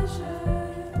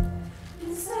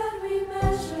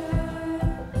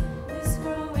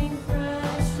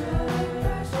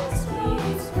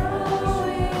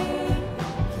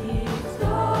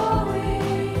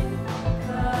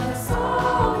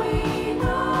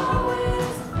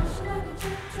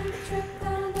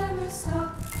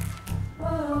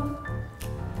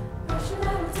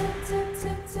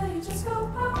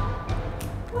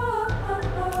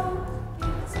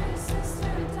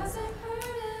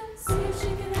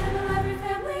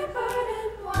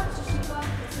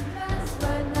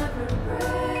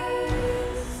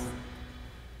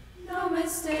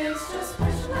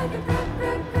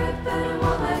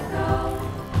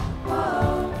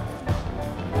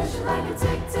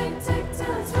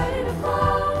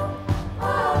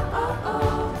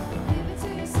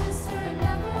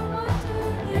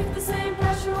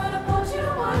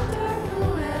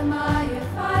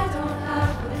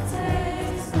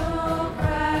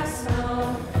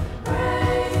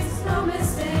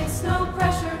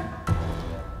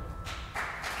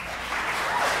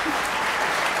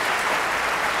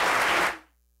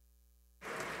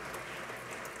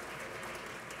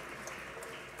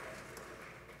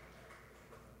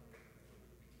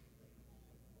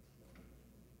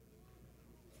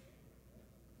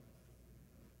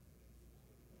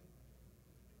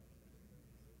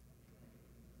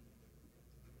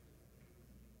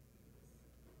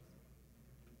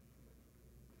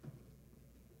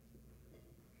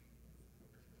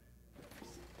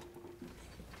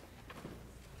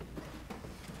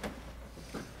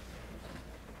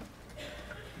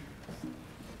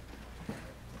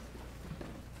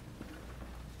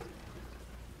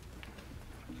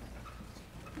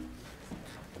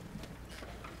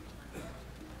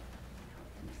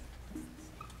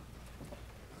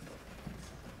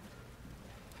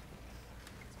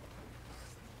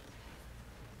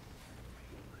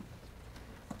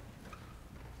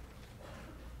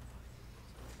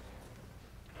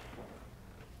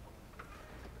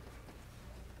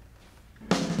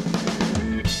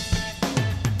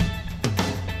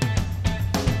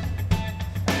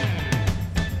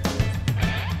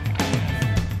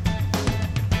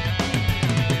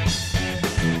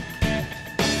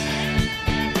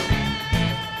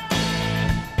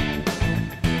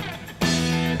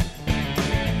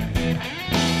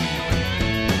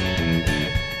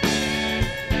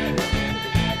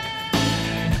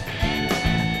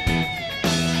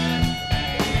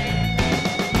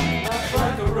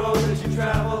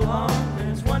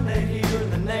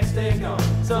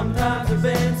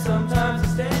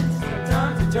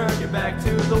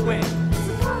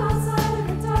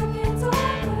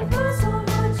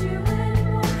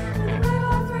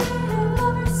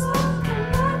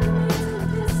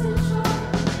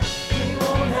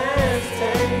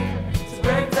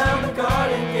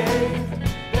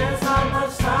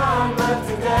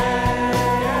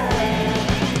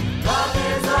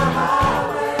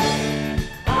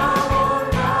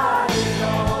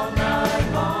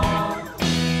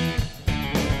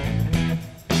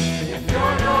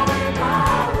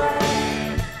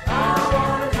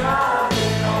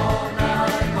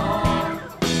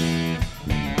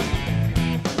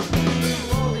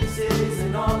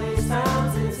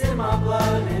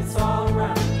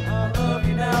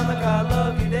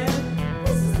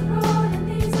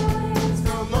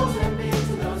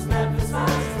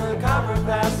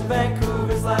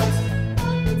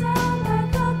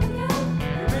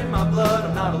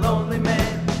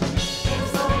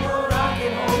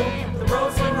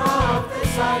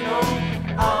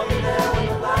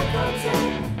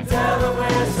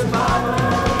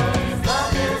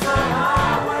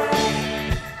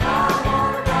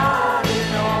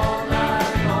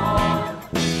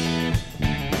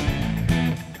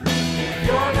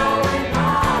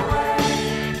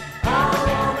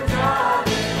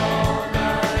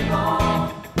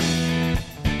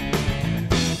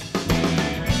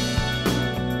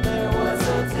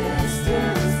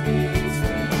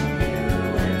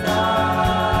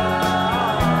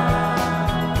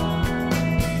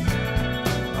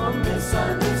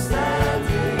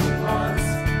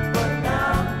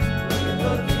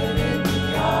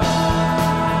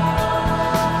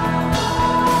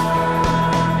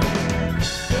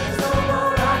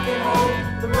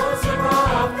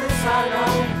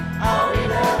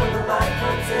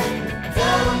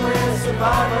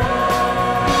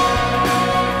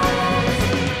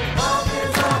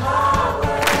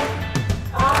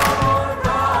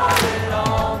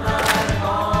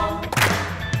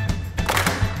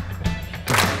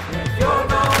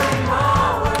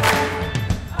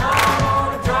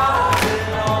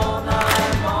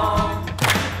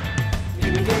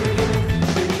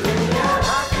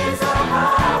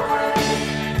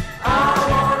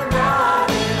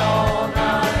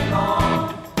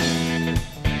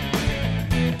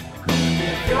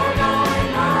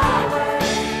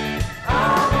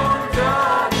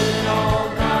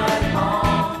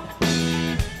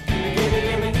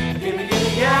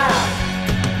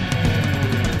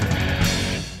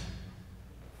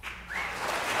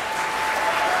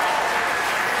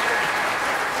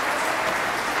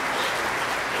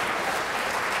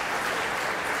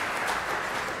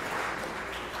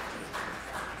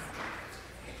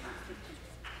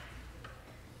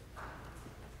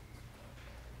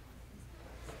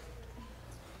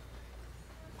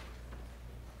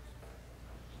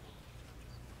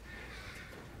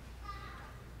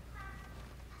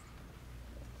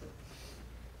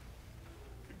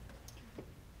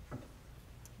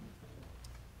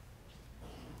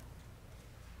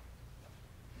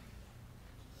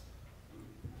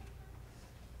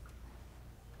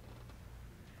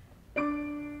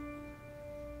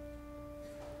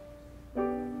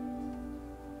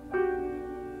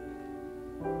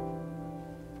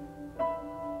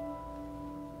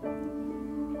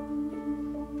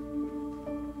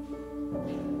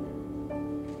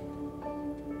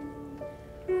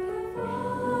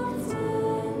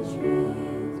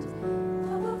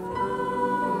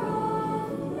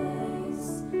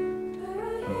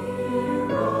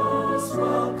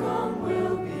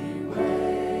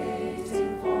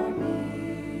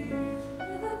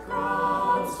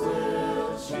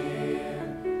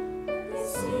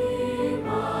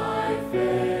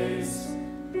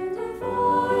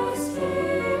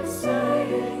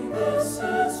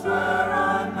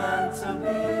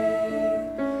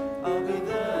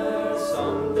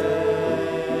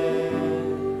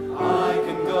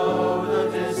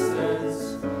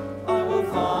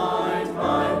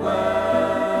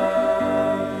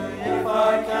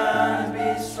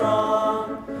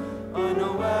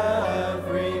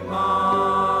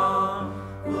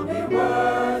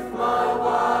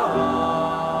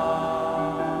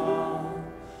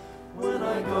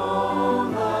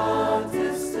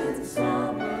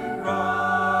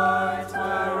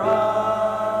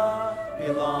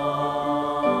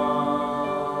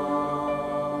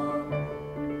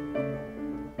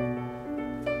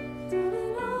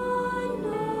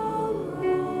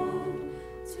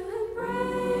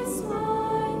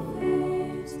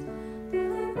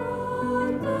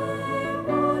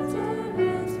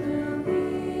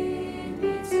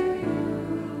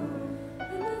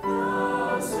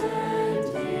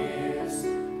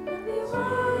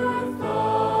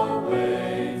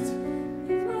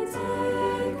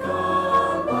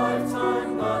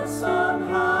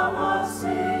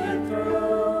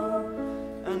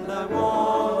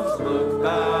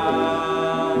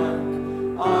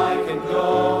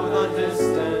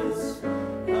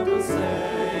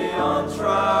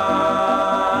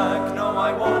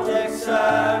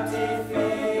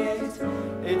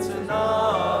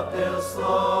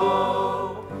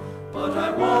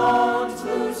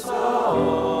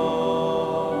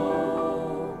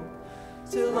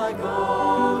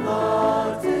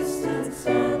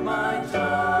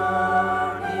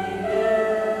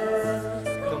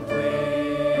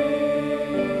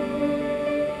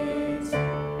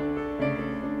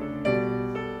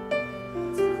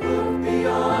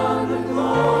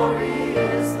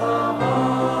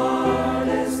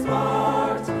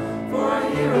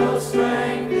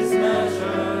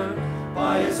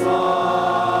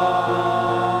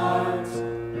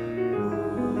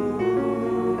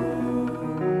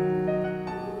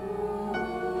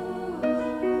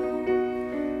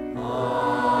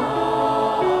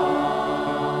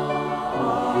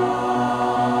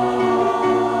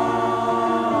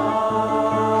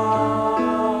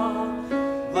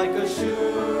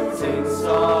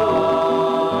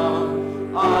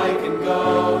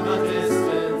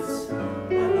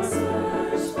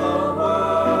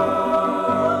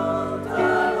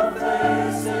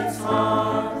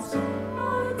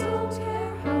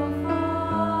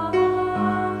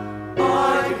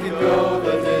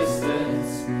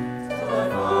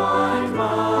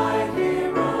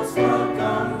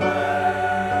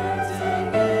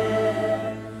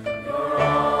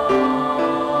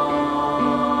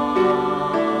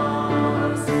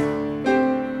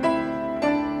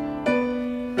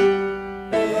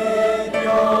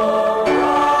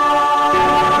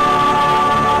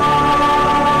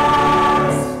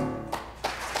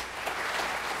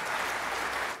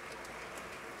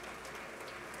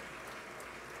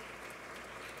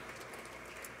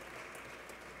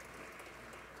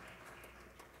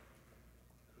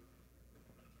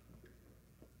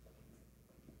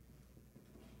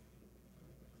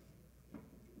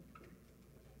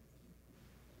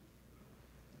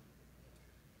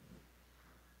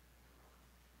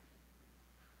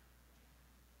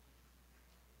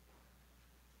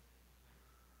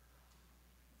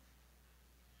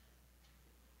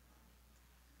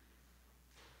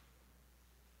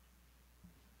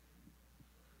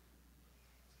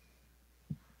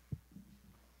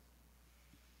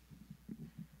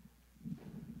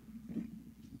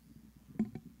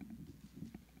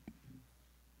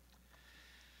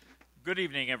Good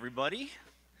evening, everybody.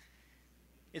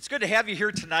 It's good to have you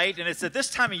here tonight, and it's at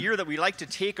this time of year that we like to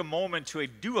take a moment to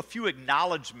do a few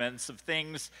acknowledgments of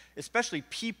things, especially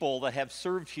people that have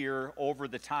served here over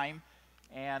the time,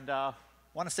 and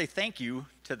want to say thank you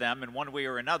to them in one way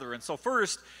or another. And so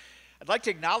first, I'd like to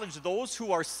acknowledge those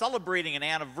who are celebrating an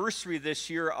anniversary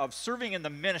this year of serving in the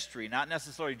ministry, not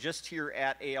necessarily just here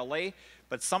at ALA,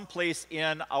 but someplace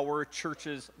in our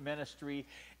church's ministry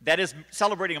that is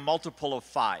celebrating a multiple of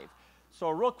 5. So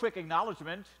a real quick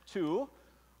acknowledgement to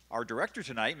our director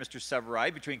tonight, Mr. Severai,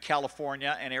 between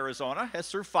California and Arizona, has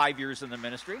served 5 years in the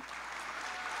ministry.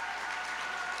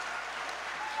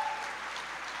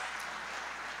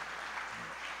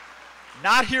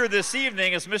 Not here this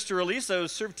evening is Mr. Elisa, who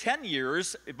served 10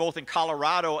 years, both in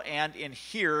Colorado and in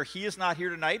here. He is not here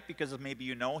tonight because, as maybe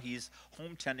you know, he's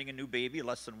home tending a new baby,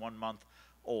 less than 1 month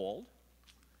old.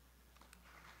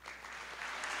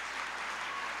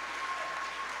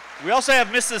 We also have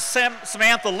Mrs.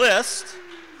 Samantha List,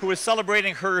 who is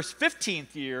celebrating her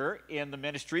 15th year in the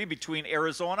ministry between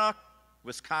Arizona,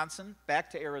 Wisconsin, back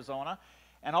to Arizona,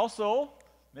 and also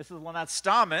Mrs. Lynette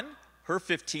Stammen, her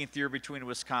 15th year between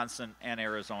Wisconsin and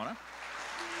Arizona.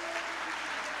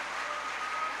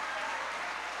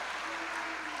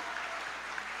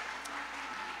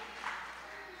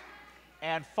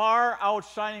 And far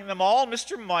outshining them all,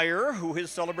 Mr. Meyer, who is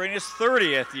celebrating his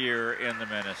 30th year in the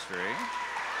ministry.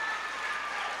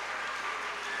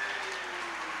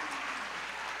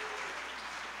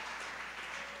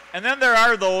 And then there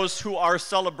are those who are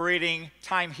celebrating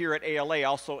time here at ALA,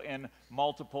 also in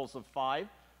multiples of 5.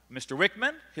 Mr.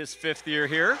 Wickman, his 5th year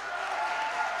here.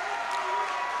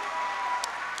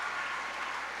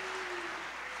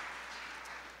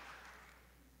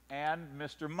 And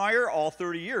Mr. Meyer, all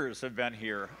 30 years have been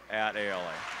here at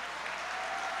ALA.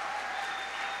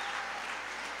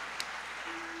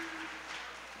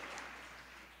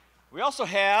 We also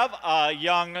have a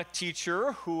young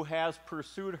teacher who has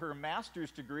pursued her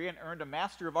master's degree and earned a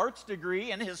Master of Arts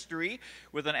degree in history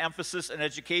with an emphasis in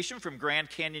education from Grand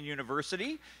Canyon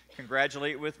University.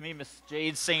 Congratulate with me, Miss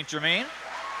Jade St. Germain.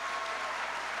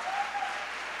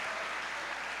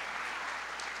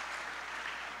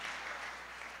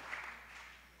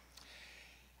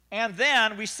 And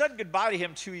then we said goodbye to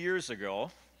him 2 years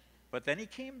ago, but then he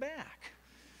came back.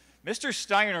 Mr.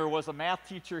 Steiner was a math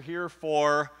teacher here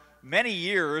for many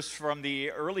years from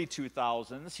the early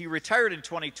 2000s. He retired in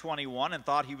 2021 and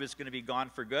thought he was going to be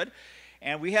gone for good.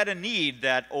 And we had a need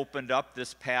that opened up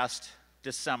this past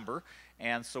December.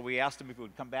 And so we asked him if he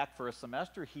would come back for a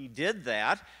semester. He did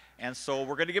that. And so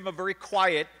we're going to give him a very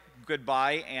quiet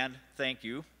goodbye and thank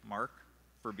you, Mark,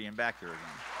 for being back here again.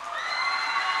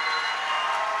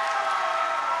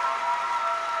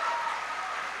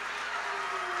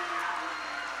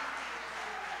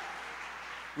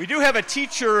 We do have a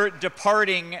teacher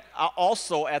departing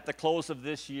also at the close of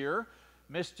this year,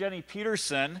 Miss Jenny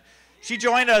Peterson. She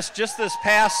joined us just this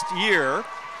past year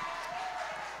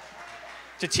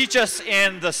to teach us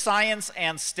in the science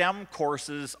and STEM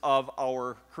courses of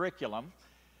our curriculum.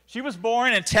 She was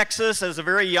born in Texas as a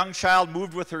very young child,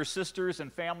 moved with her sisters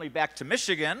and family back to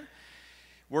Michigan,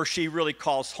 where she really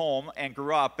calls home, and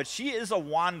grew up. But she is a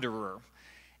wanderer.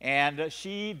 And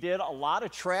she did a lot of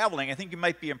traveling. I think you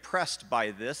might be impressed by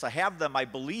this. I have them, I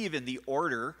believe, in the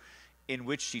order in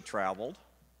which she traveled.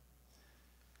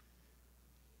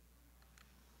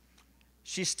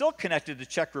 She's still connected to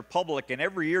Czech Republic, and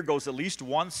every year goes at least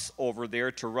once over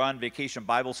there to run vacation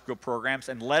Bible school programs,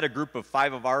 and led a group of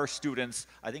 5 of our students,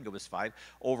 I think it was 5,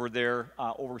 over there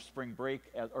over spring break,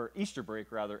 or Easter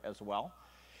break rather, as well.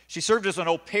 She served as an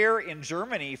au pair in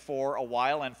Germany for a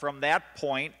while, and from that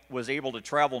point was able to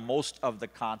travel most of the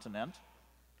continent.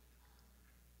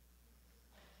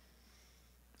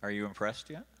 Are you impressed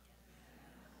yet?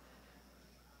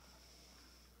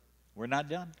 We're not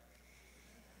done.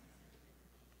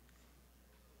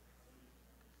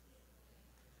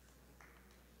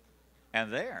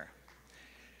 And there.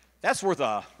 That's worth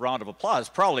a round of applause,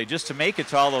 probably, just to make it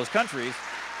to all those countries.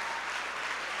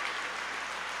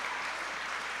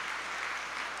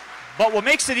 But what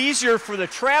makes it easier for the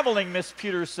traveling Miss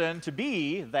Peterson to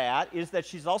be that is that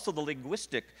she's also the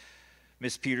linguistic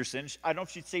Miss Peterson. I don't know if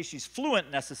she'd say she's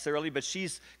fluent necessarily, but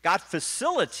she's got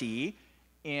facility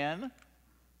in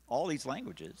all these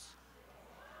languages.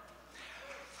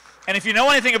 And if you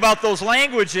know anything about those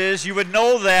languages, you would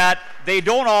know that they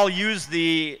don't all use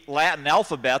the Latin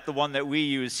alphabet, the one that we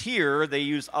use here. They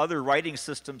use other writing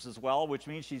systems as well, which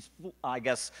means she's, I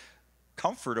guess,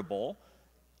 comfortable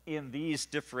in these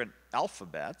different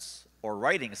alphabets or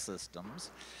writing systems.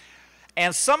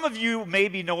 And some of you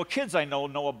maybe know, kids I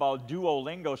know about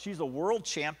Duolingo. She's a world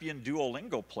champion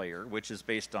Duolingo player, which is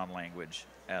based on language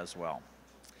as well.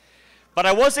 But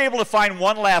I was able to find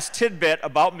one last tidbit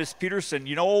about Miss Peterson.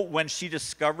 You know, when she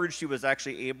discovered she was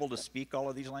actually able to speak all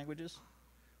of these languages,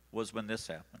 was when this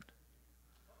happened.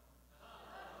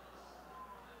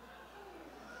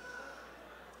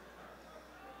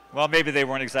 Well, maybe they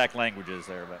weren't exact languages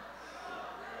there, but.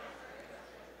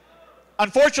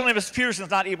 Unfortunately, Miss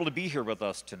Peterson's not able to be here with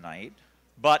us tonight,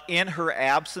 but in her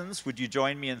absence, would you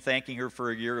join me in thanking her for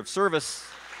a year of service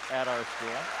at our school?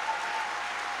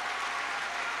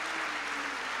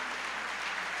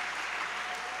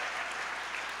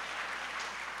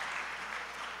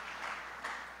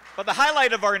 But the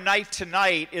highlight of our night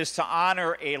tonight is to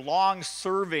honor a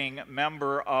long-serving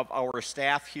member of our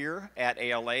staff here at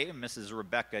ALA, Mrs.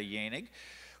 Rebecca Yanig,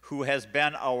 who has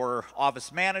been our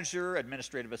office manager,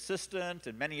 administrative assistant,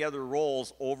 and many other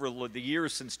roles over the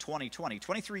years since 2020.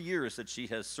 23 years that she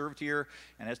has served here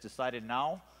and has decided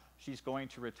now she's going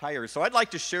to retire. So I'd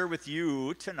like to share with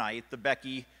you tonight the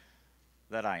Becky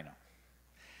that I know.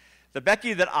 The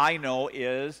Becky that I know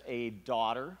is a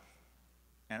daughter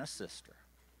and a sister.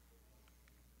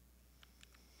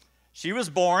 She was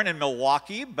born in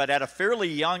Milwaukee, but at a fairly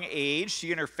young age,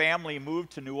 she and her family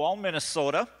moved to New Ulm,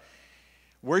 Minnesota,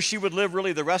 where she would live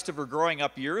really the rest of her growing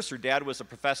up years. Her dad was a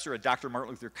professor at Dr.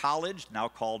 Martin Luther College, now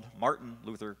called Martin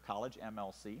Luther College,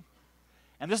 MLC.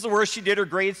 And this is where she did her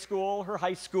grade school, her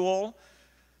high school,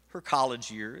 her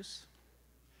college years.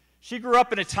 She grew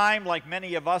up in a time like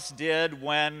many of us did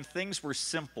when things were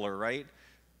simpler, right?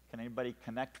 Can anybody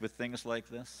connect with things like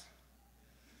this?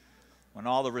 When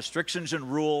all the restrictions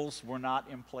and rules were not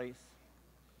in place.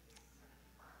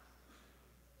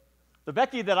 The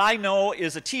Becky that I know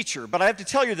is a teacher, but I have to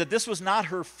tell you that this was not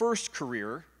her first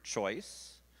career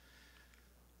choice.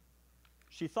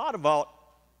 She thought about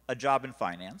a job in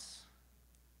finance.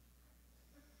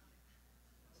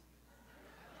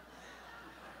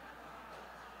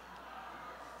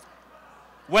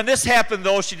 When this happened,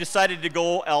 though, she decided to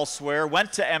go elsewhere,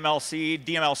 went to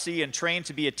DMLC, and trained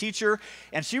to be a teacher.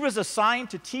 And she was assigned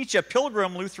to teach at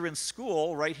Pilgrim Lutheran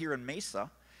School right here in Mesa.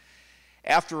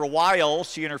 After a while,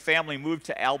 she and her family moved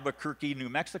to Albuquerque, New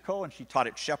Mexico, and she taught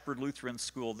at Shepherd Lutheran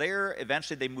School there.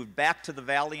 Eventually, they moved back to the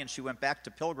Valley, and she went back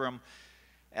to Pilgrim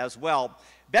as well.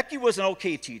 Becky was an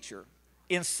okay teacher.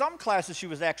 In some classes, she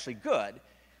was actually good.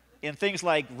 In things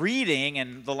like reading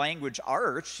and the language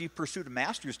arts, she pursued a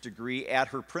master's degree at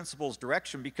her principal's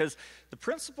direction because the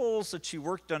principals that she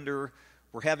worked under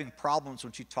were having problems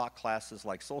when she taught classes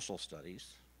like social studies.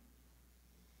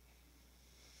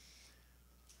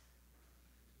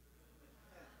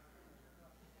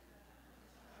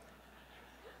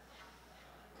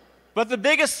 But the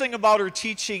biggest thing about her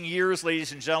teaching years,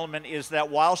 ladies and gentlemen, is that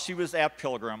while she was at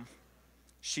Pilgrim,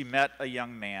 she met a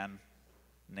young man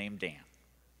named Dan.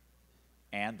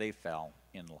 And they fell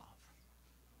in love.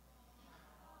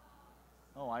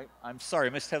 Oh, I'm sorry, I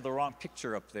must have the wrong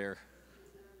picture up there.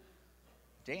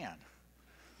 Dan.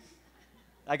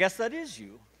 I guess that is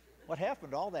you. What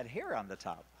happened to all that hair on the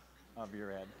top of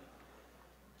your head?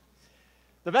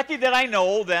 The Becky that I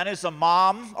know then is a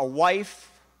mom, a wife,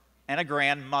 and a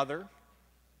grandmother.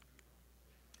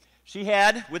 She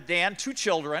had, with Dan, 2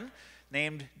 children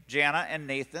named Jana and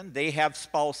Nathan. They have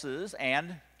spouses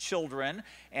and children,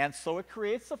 and so it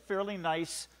creates a fairly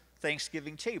nice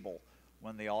Thanksgiving table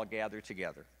when they all gather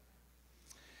together.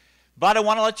 But I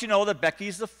want to let you know that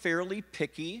Becky's a fairly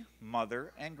picky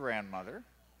mother and grandmother,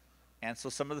 and so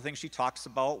some of the things she talks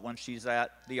about when she's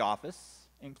at the office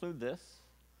include this.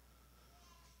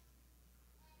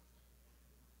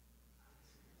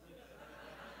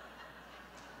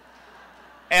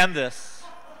 And this.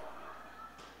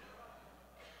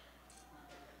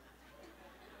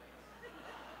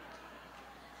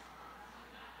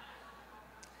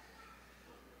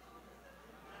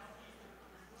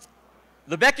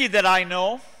 The Becky that I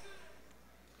know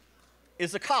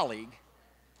is a colleague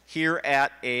here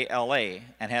at ALA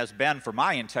and has been for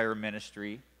my entire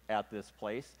ministry at this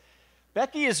place.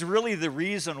 Becky is really the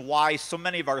reason why so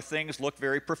many of our things look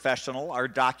very professional. Our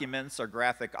documents, our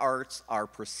graphic arts, our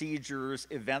procedures,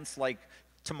 events like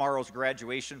tomorrow's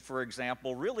graduation, for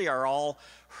example, really are all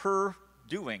her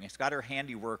doing. It's got her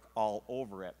handiwork all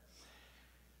over it.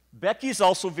 Becky's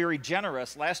also very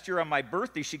generous. Last year on my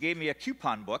birthday, she gave me a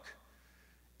coupon book.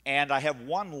 And I have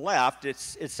one left. It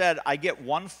said, I get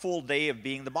 1 full day of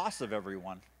being the boss of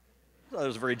everyone. So that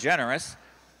was very generous.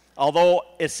 Although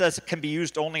it says it can be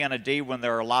used only on a day when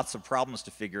there are lots of problems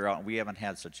to figure out. And we haven't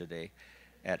had such a day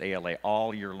at ALA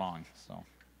all year long. So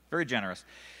very generous.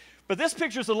 But this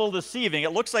picture's a little deceiving.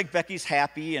 It looks like Becky's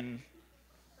happy and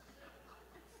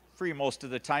free most of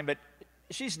the time, but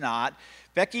she's not.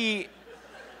 Becky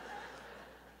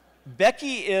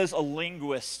is a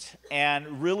linguist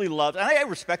and really loves, and I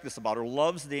respect this about her,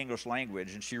 loves the English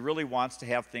language, and she really wants to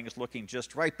have things looking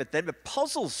just right, but then it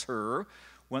puzzles her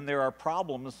when there are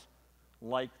problems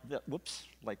like that. Whoops,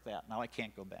 like that. Now I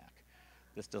can't go back.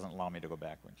 This doesn't allow me to go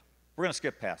backwards. We're going to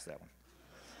skip past that one.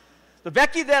 The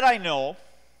Becky that I know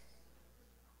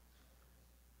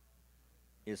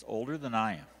is older than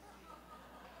I am.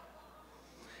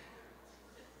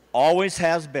 Always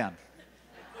has been.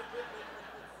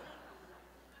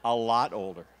 A lot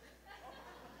older.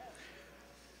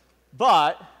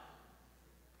 But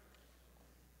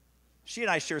she and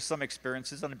I share some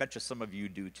experiences, and I bet you some of you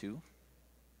do too.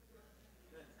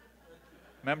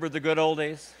 Remember the good old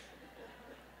days?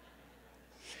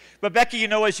 But Becky, you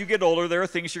know, as you get older, there are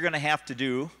things you're going to have to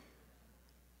do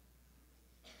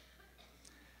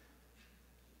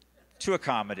to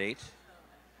accommodate.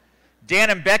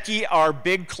 Dan and Becky are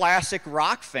big classic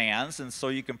rock fans, and so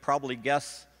you can probably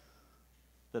guess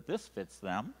that this fits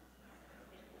them.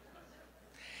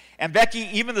 And Becky,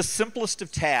 even the simplest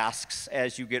of tasks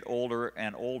as you get older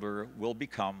and older will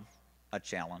become a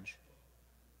challenge.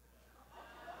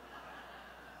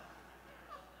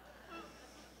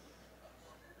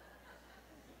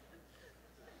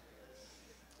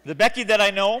 The Becky that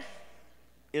I know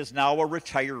is now a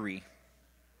retiree.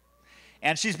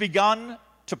 And she's begun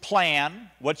to plan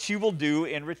what she will do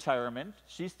in retirement.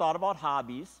 She's thought about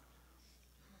hobbies.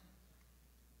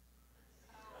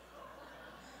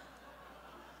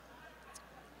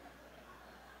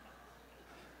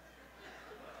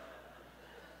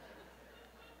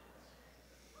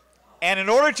 And in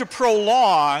order to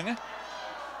prolong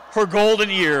her golden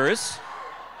years,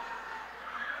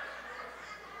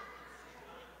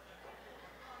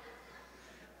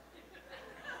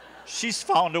 she's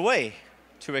found a way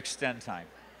to extend time.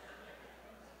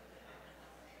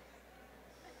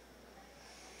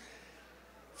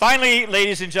 Finally,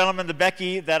 ladies and gentlemen, the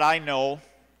Becky that I know,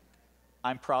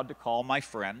 I'm proud to call my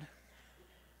friend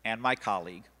and my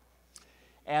colleague.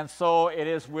 And so it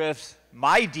is with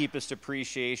my deepest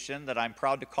appreciation that I'm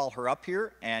proud to call her up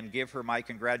here and give her my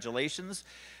congratulations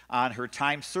on her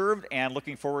time served and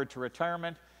looking forward to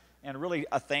retirement. And really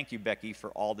a thank you, Becky,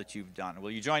 for all that you've done.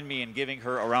 Will you join me in giving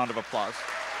her a round of applause?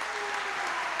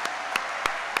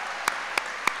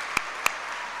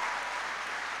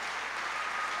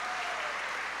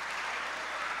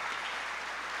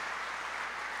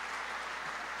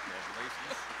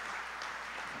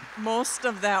 Most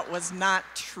of that was not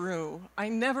true. I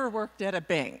never worked at a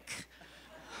bank.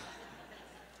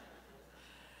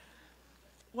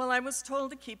 Well, I was told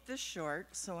to keep this short,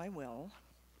 so I will.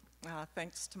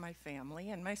 Thanks to my family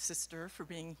and my sister for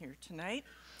being here tonight.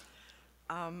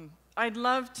 I'd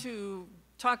love to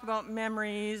talk about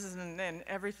memories and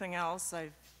everything else.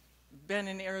 I've been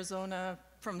in Arizona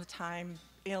from the time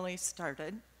ALA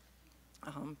started.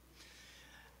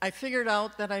 I figured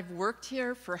out that I've worked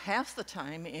here for half the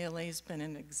time ALA's been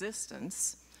in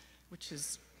existence, which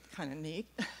is kind of neat.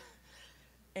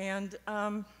 And,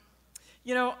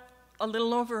 you know, a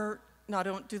little over, now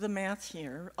don't do the math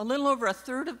here, a little over a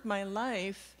third of my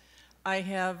life I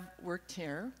have worked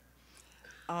here.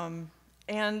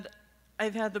 And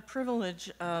I've had the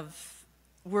privilege of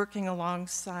working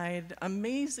alongside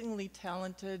amazingly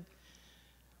talented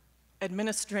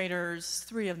administrators,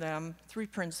 3 of them, 3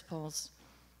 principals,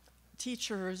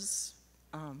 teachers,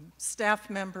 staff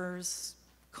members,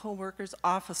 co-workers,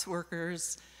 office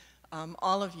workers,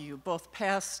 all of you, both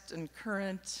past and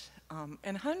current,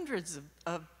 and hundreds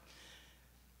of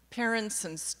parents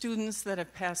and students that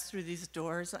have passed through these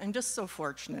doors. I'm just so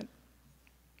fortunate.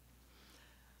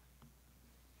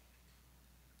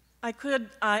 Like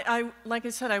I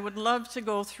said, I would love to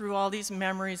go through all these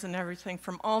memories and everything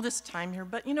from all this time here,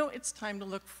 but you know, it's time to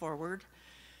look forward.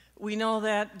 We know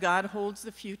that God holds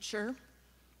the future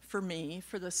for me,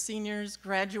 for the seniors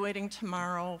graduating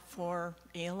tomorrow for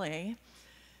ALA,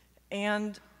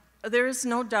 and there is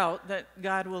no doubt that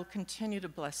God will continue to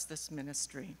bless this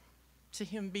ministry. To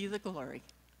Him be the glory.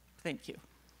 Thank you.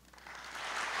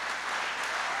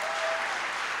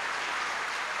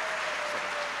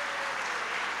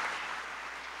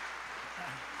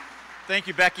 Thank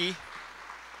you, Becky.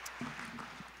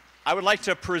 I would like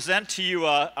to present to you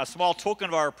a small token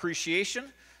of our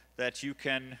appreciation that you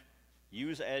can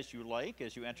use as you like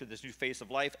as you enter this new phase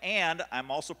of life. And I'm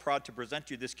also proud to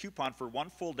present you this coupon for 1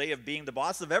 full day of being the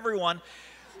boss of everyone.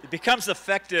 It becomes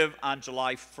effective on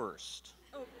July 1st.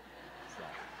 Oh.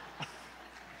 So,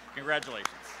 congratulations.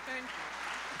 Thank you.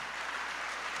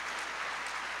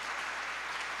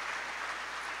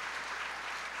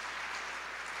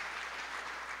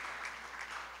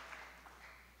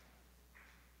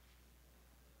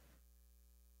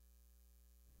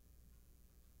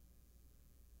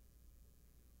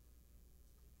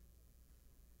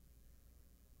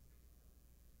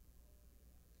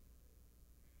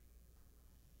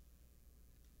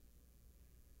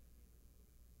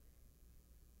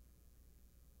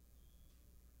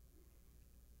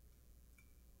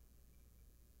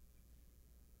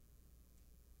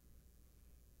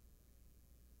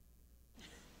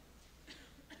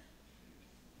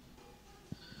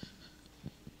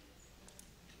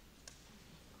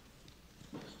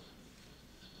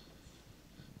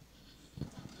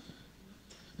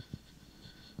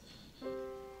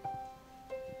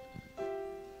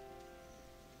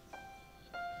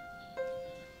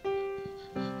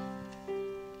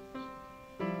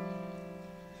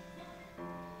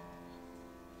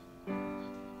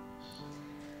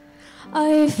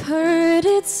 I've heard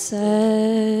it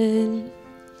said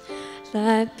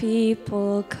that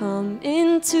people come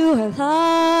into our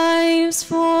lives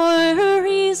for a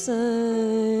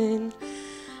reason,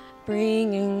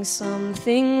 bringing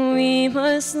something we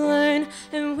must learn,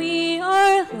 and we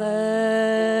are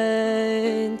led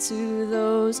to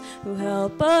those who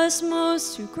help us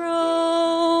most to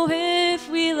grow if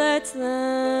we let them,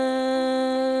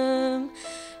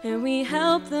 and we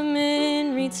help them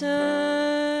in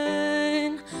return.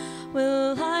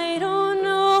 Well, I don't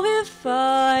know if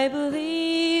I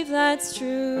believe that's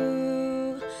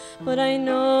true, but I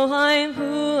know I'm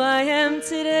who I am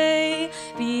today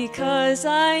because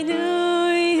I knew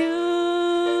you.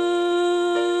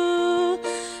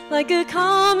 Like a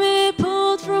comet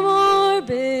pulled from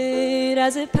orbit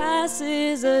as it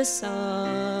passes the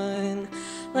sun,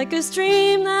 like a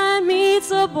stream that meets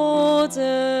a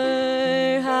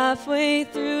boulder halfway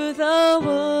through the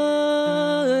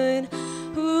wood.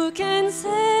 Who can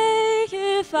say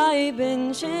if I've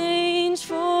been changed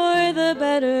for the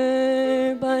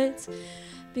better? But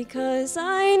because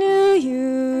I knew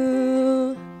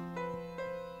you,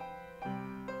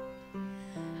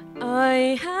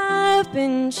 I have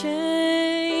been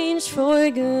changed for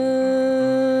good.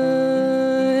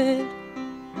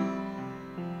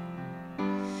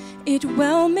 It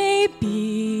well may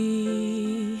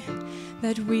be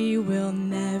that we will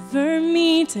never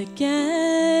meet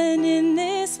again in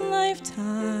this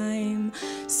lifetime.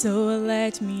 So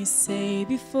let me say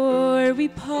before we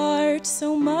part,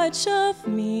 so much of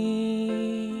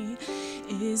me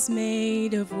is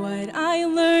made of what I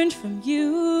learned from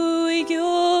you.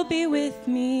 You'll be with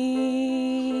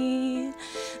me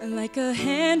like a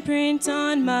handprint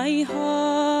on my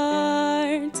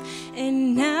heart.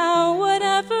 And now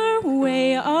whatever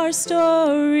way our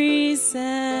stories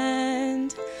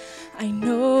end, I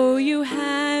know you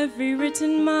have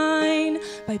rewritten mine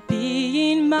by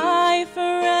being my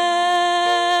friend.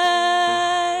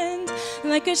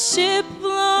 Like a ship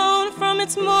blown from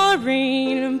its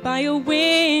mooring by a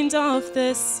wind off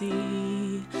the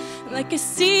sea, like a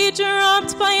seed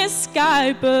dropped by a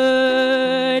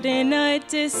skybird in a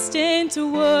distant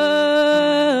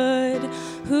wood.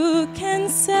 Who can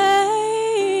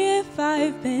say if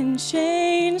I've been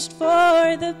changed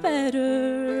for the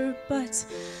better? But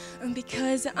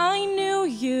because I knew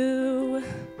you,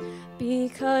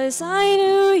 because I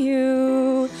knew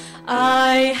you,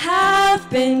 I have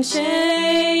been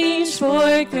changed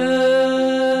for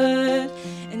good.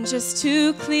 And just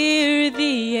to clear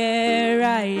the air,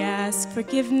 I ask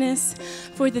forgiveness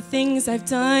for the things I've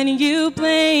done you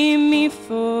blame me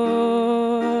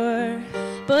for.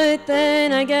 But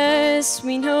then I guess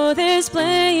we know there's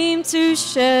blame to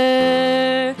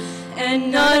share,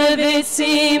 and none of it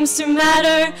seems to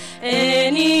matter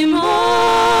anymore.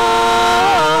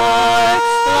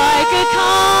 Like a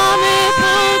comet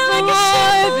pulled from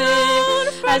orbit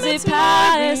as it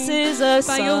passes a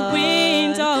by a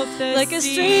wind off the like a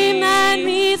sea, stream that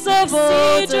meets a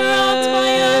boulder dropped by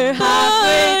a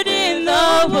halfway bird in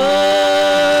the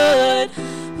wood.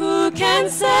 Who can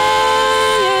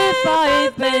say if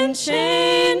I've been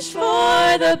changed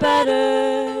for the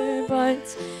better?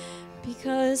 But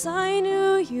because I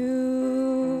knew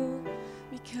you,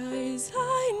 because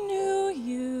I knew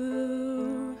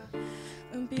you,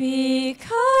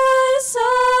 because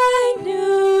I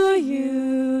knew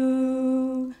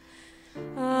you,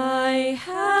 I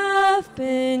have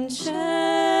been changed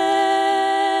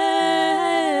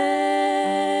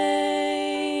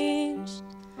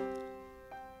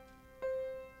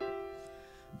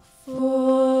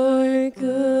for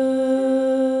good.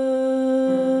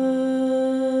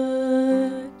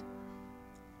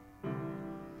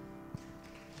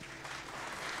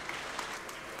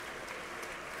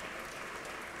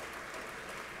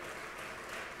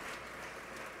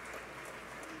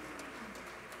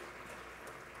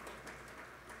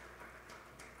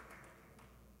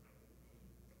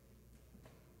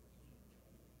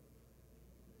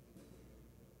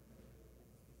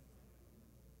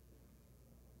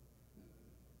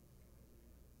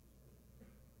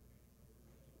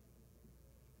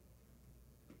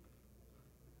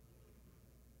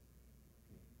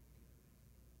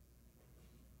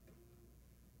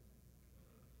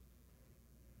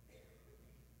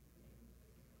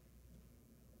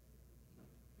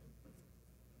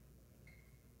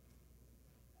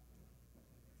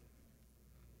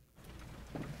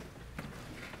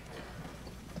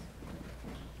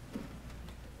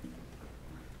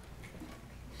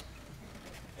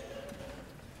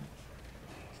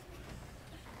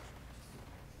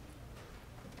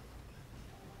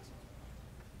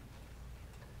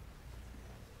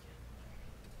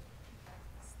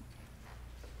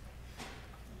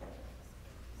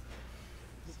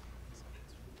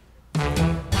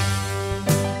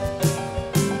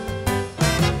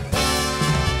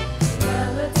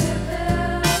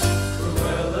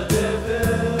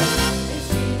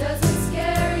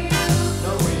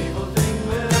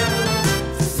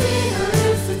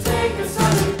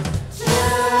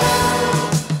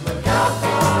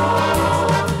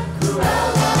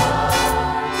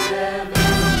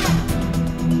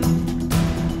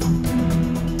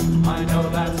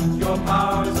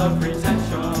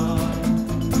 pretension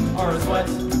are as wet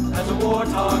as a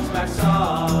warthog's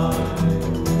backside.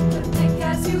 Thick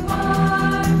as you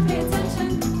are, pay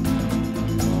attention.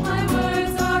 My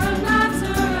words are a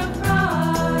matter of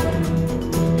pride.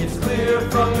 It's clear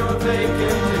from your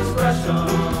vacant expression,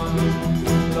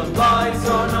 the lights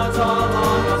are not all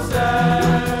on the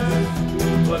set,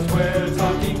 but we're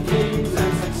talking kings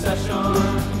and succession.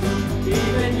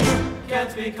 Even you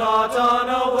can't be caught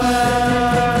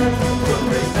unaware. So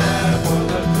prepare for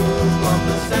the coup of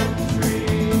the century.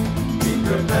 Be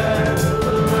prepared for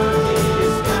the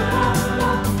murkiest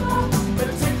scam.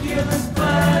 Meticulous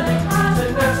planning,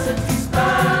 tenacity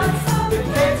spans, the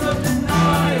gates of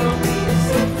denial, and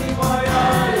simply why I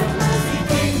am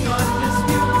seeking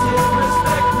undisputed,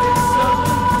 respected,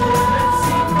 saluted, and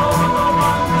seen for the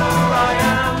wonder I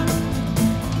am.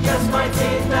 Yes, my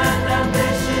teeth and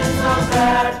ambitions are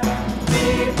bad. Be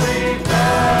prepared.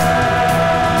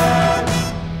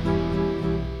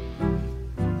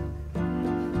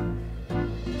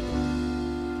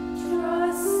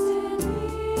 Trust in me.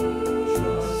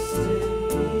 Trust in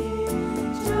me.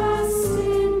 Trust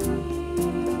in me.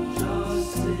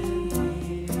 Trust in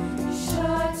me.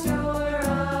 Shut your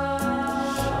eyes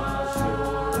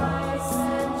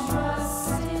and trust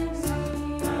in me.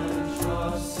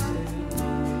 Trust in me.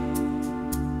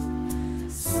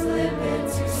 Slip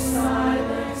into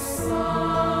silent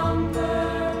slumber,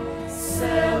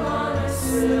 sail on a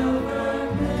silver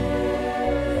mist.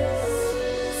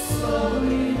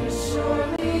 Slowly but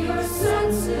surely your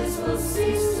senses will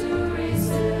cease to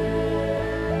resist.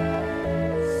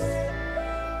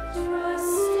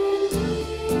 Trust in me.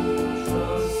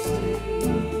 Trust in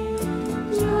me.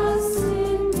 Trust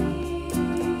in me.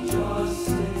 Trust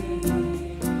in me.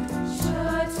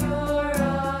 Shut your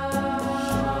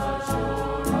eyes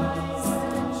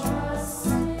and trust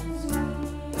in me.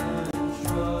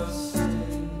 Trust in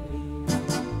me.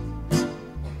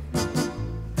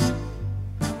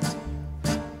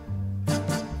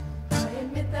 I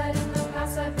admit that in the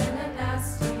past I've been a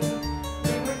nasty.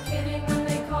 They were kidding when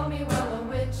they called me, well, a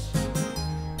witch.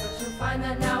 But you'll find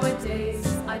that nowadays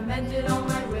I mended all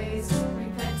my ways,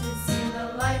 repented, seen the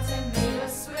light, and made a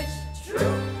switch.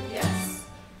 True, yes.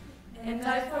 And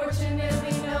I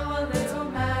fortunately know a little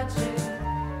magic.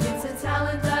 It's a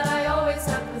talent that I always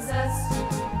have possessed.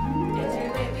 And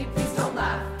here lately, please don't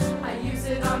laugh. I use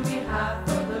it on behalf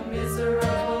of the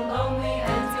miserable, lonely,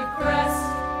 and depressed.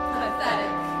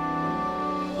 Pathetic.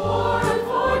 Poor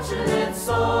unfortunate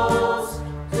souls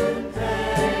in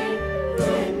pain,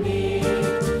 in need.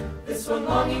 This one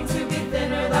longing to be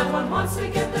thinner, that one wants to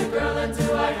get the girl, and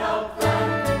do I help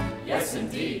them? Yes,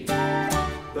 indeed.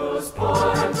 Those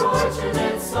poor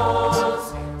unfortunate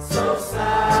souls, so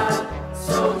sad,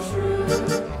 so true.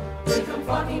 They come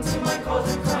flocking to my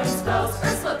cauldron, crying spells,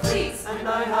 Ursula, please. and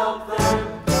I help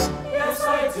them. Yes,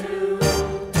 I do.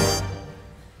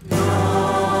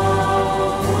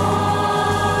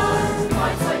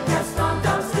 Fights like Gaston,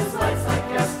 dumps his lights like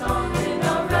Gaston. In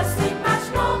a wrestling match,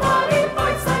 nobody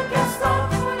fights like Gaston.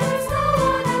 There's no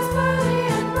one as burly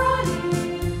and brawny.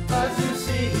 As you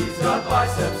see, he's got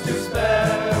biceps to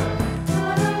spare.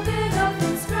 Not a bit of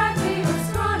him scraggly or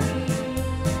scrawny.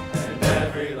 And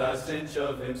every last inch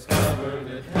of him's covered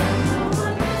in hair. No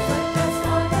one is like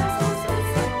Gaston, Gaston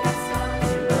spits like Gaston.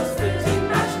 In a Spitting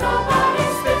match, nobody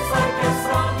spits like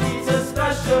Gaston. He's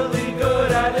especially good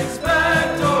at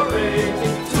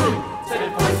expectorating.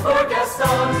 10 points for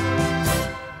Gaston.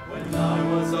 When I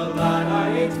was a lad, I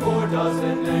ate 4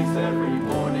 dozen eggs every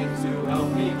morning to help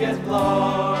me get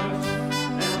large.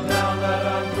 And now that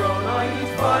I'm grown, I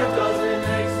eat 5 dozen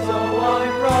eggs, so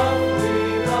I'm roughly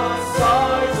the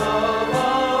size of a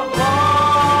barn.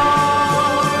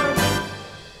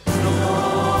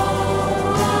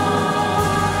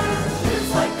 Shoots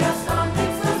like Gaston,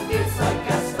 makes those buttes like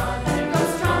Gaston. And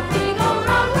goes tromping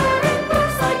around wearing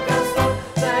boots like Gaston.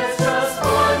 There's just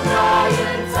one guy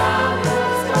in town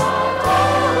who's got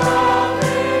all of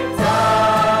it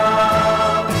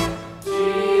down.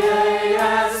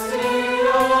 G-A-S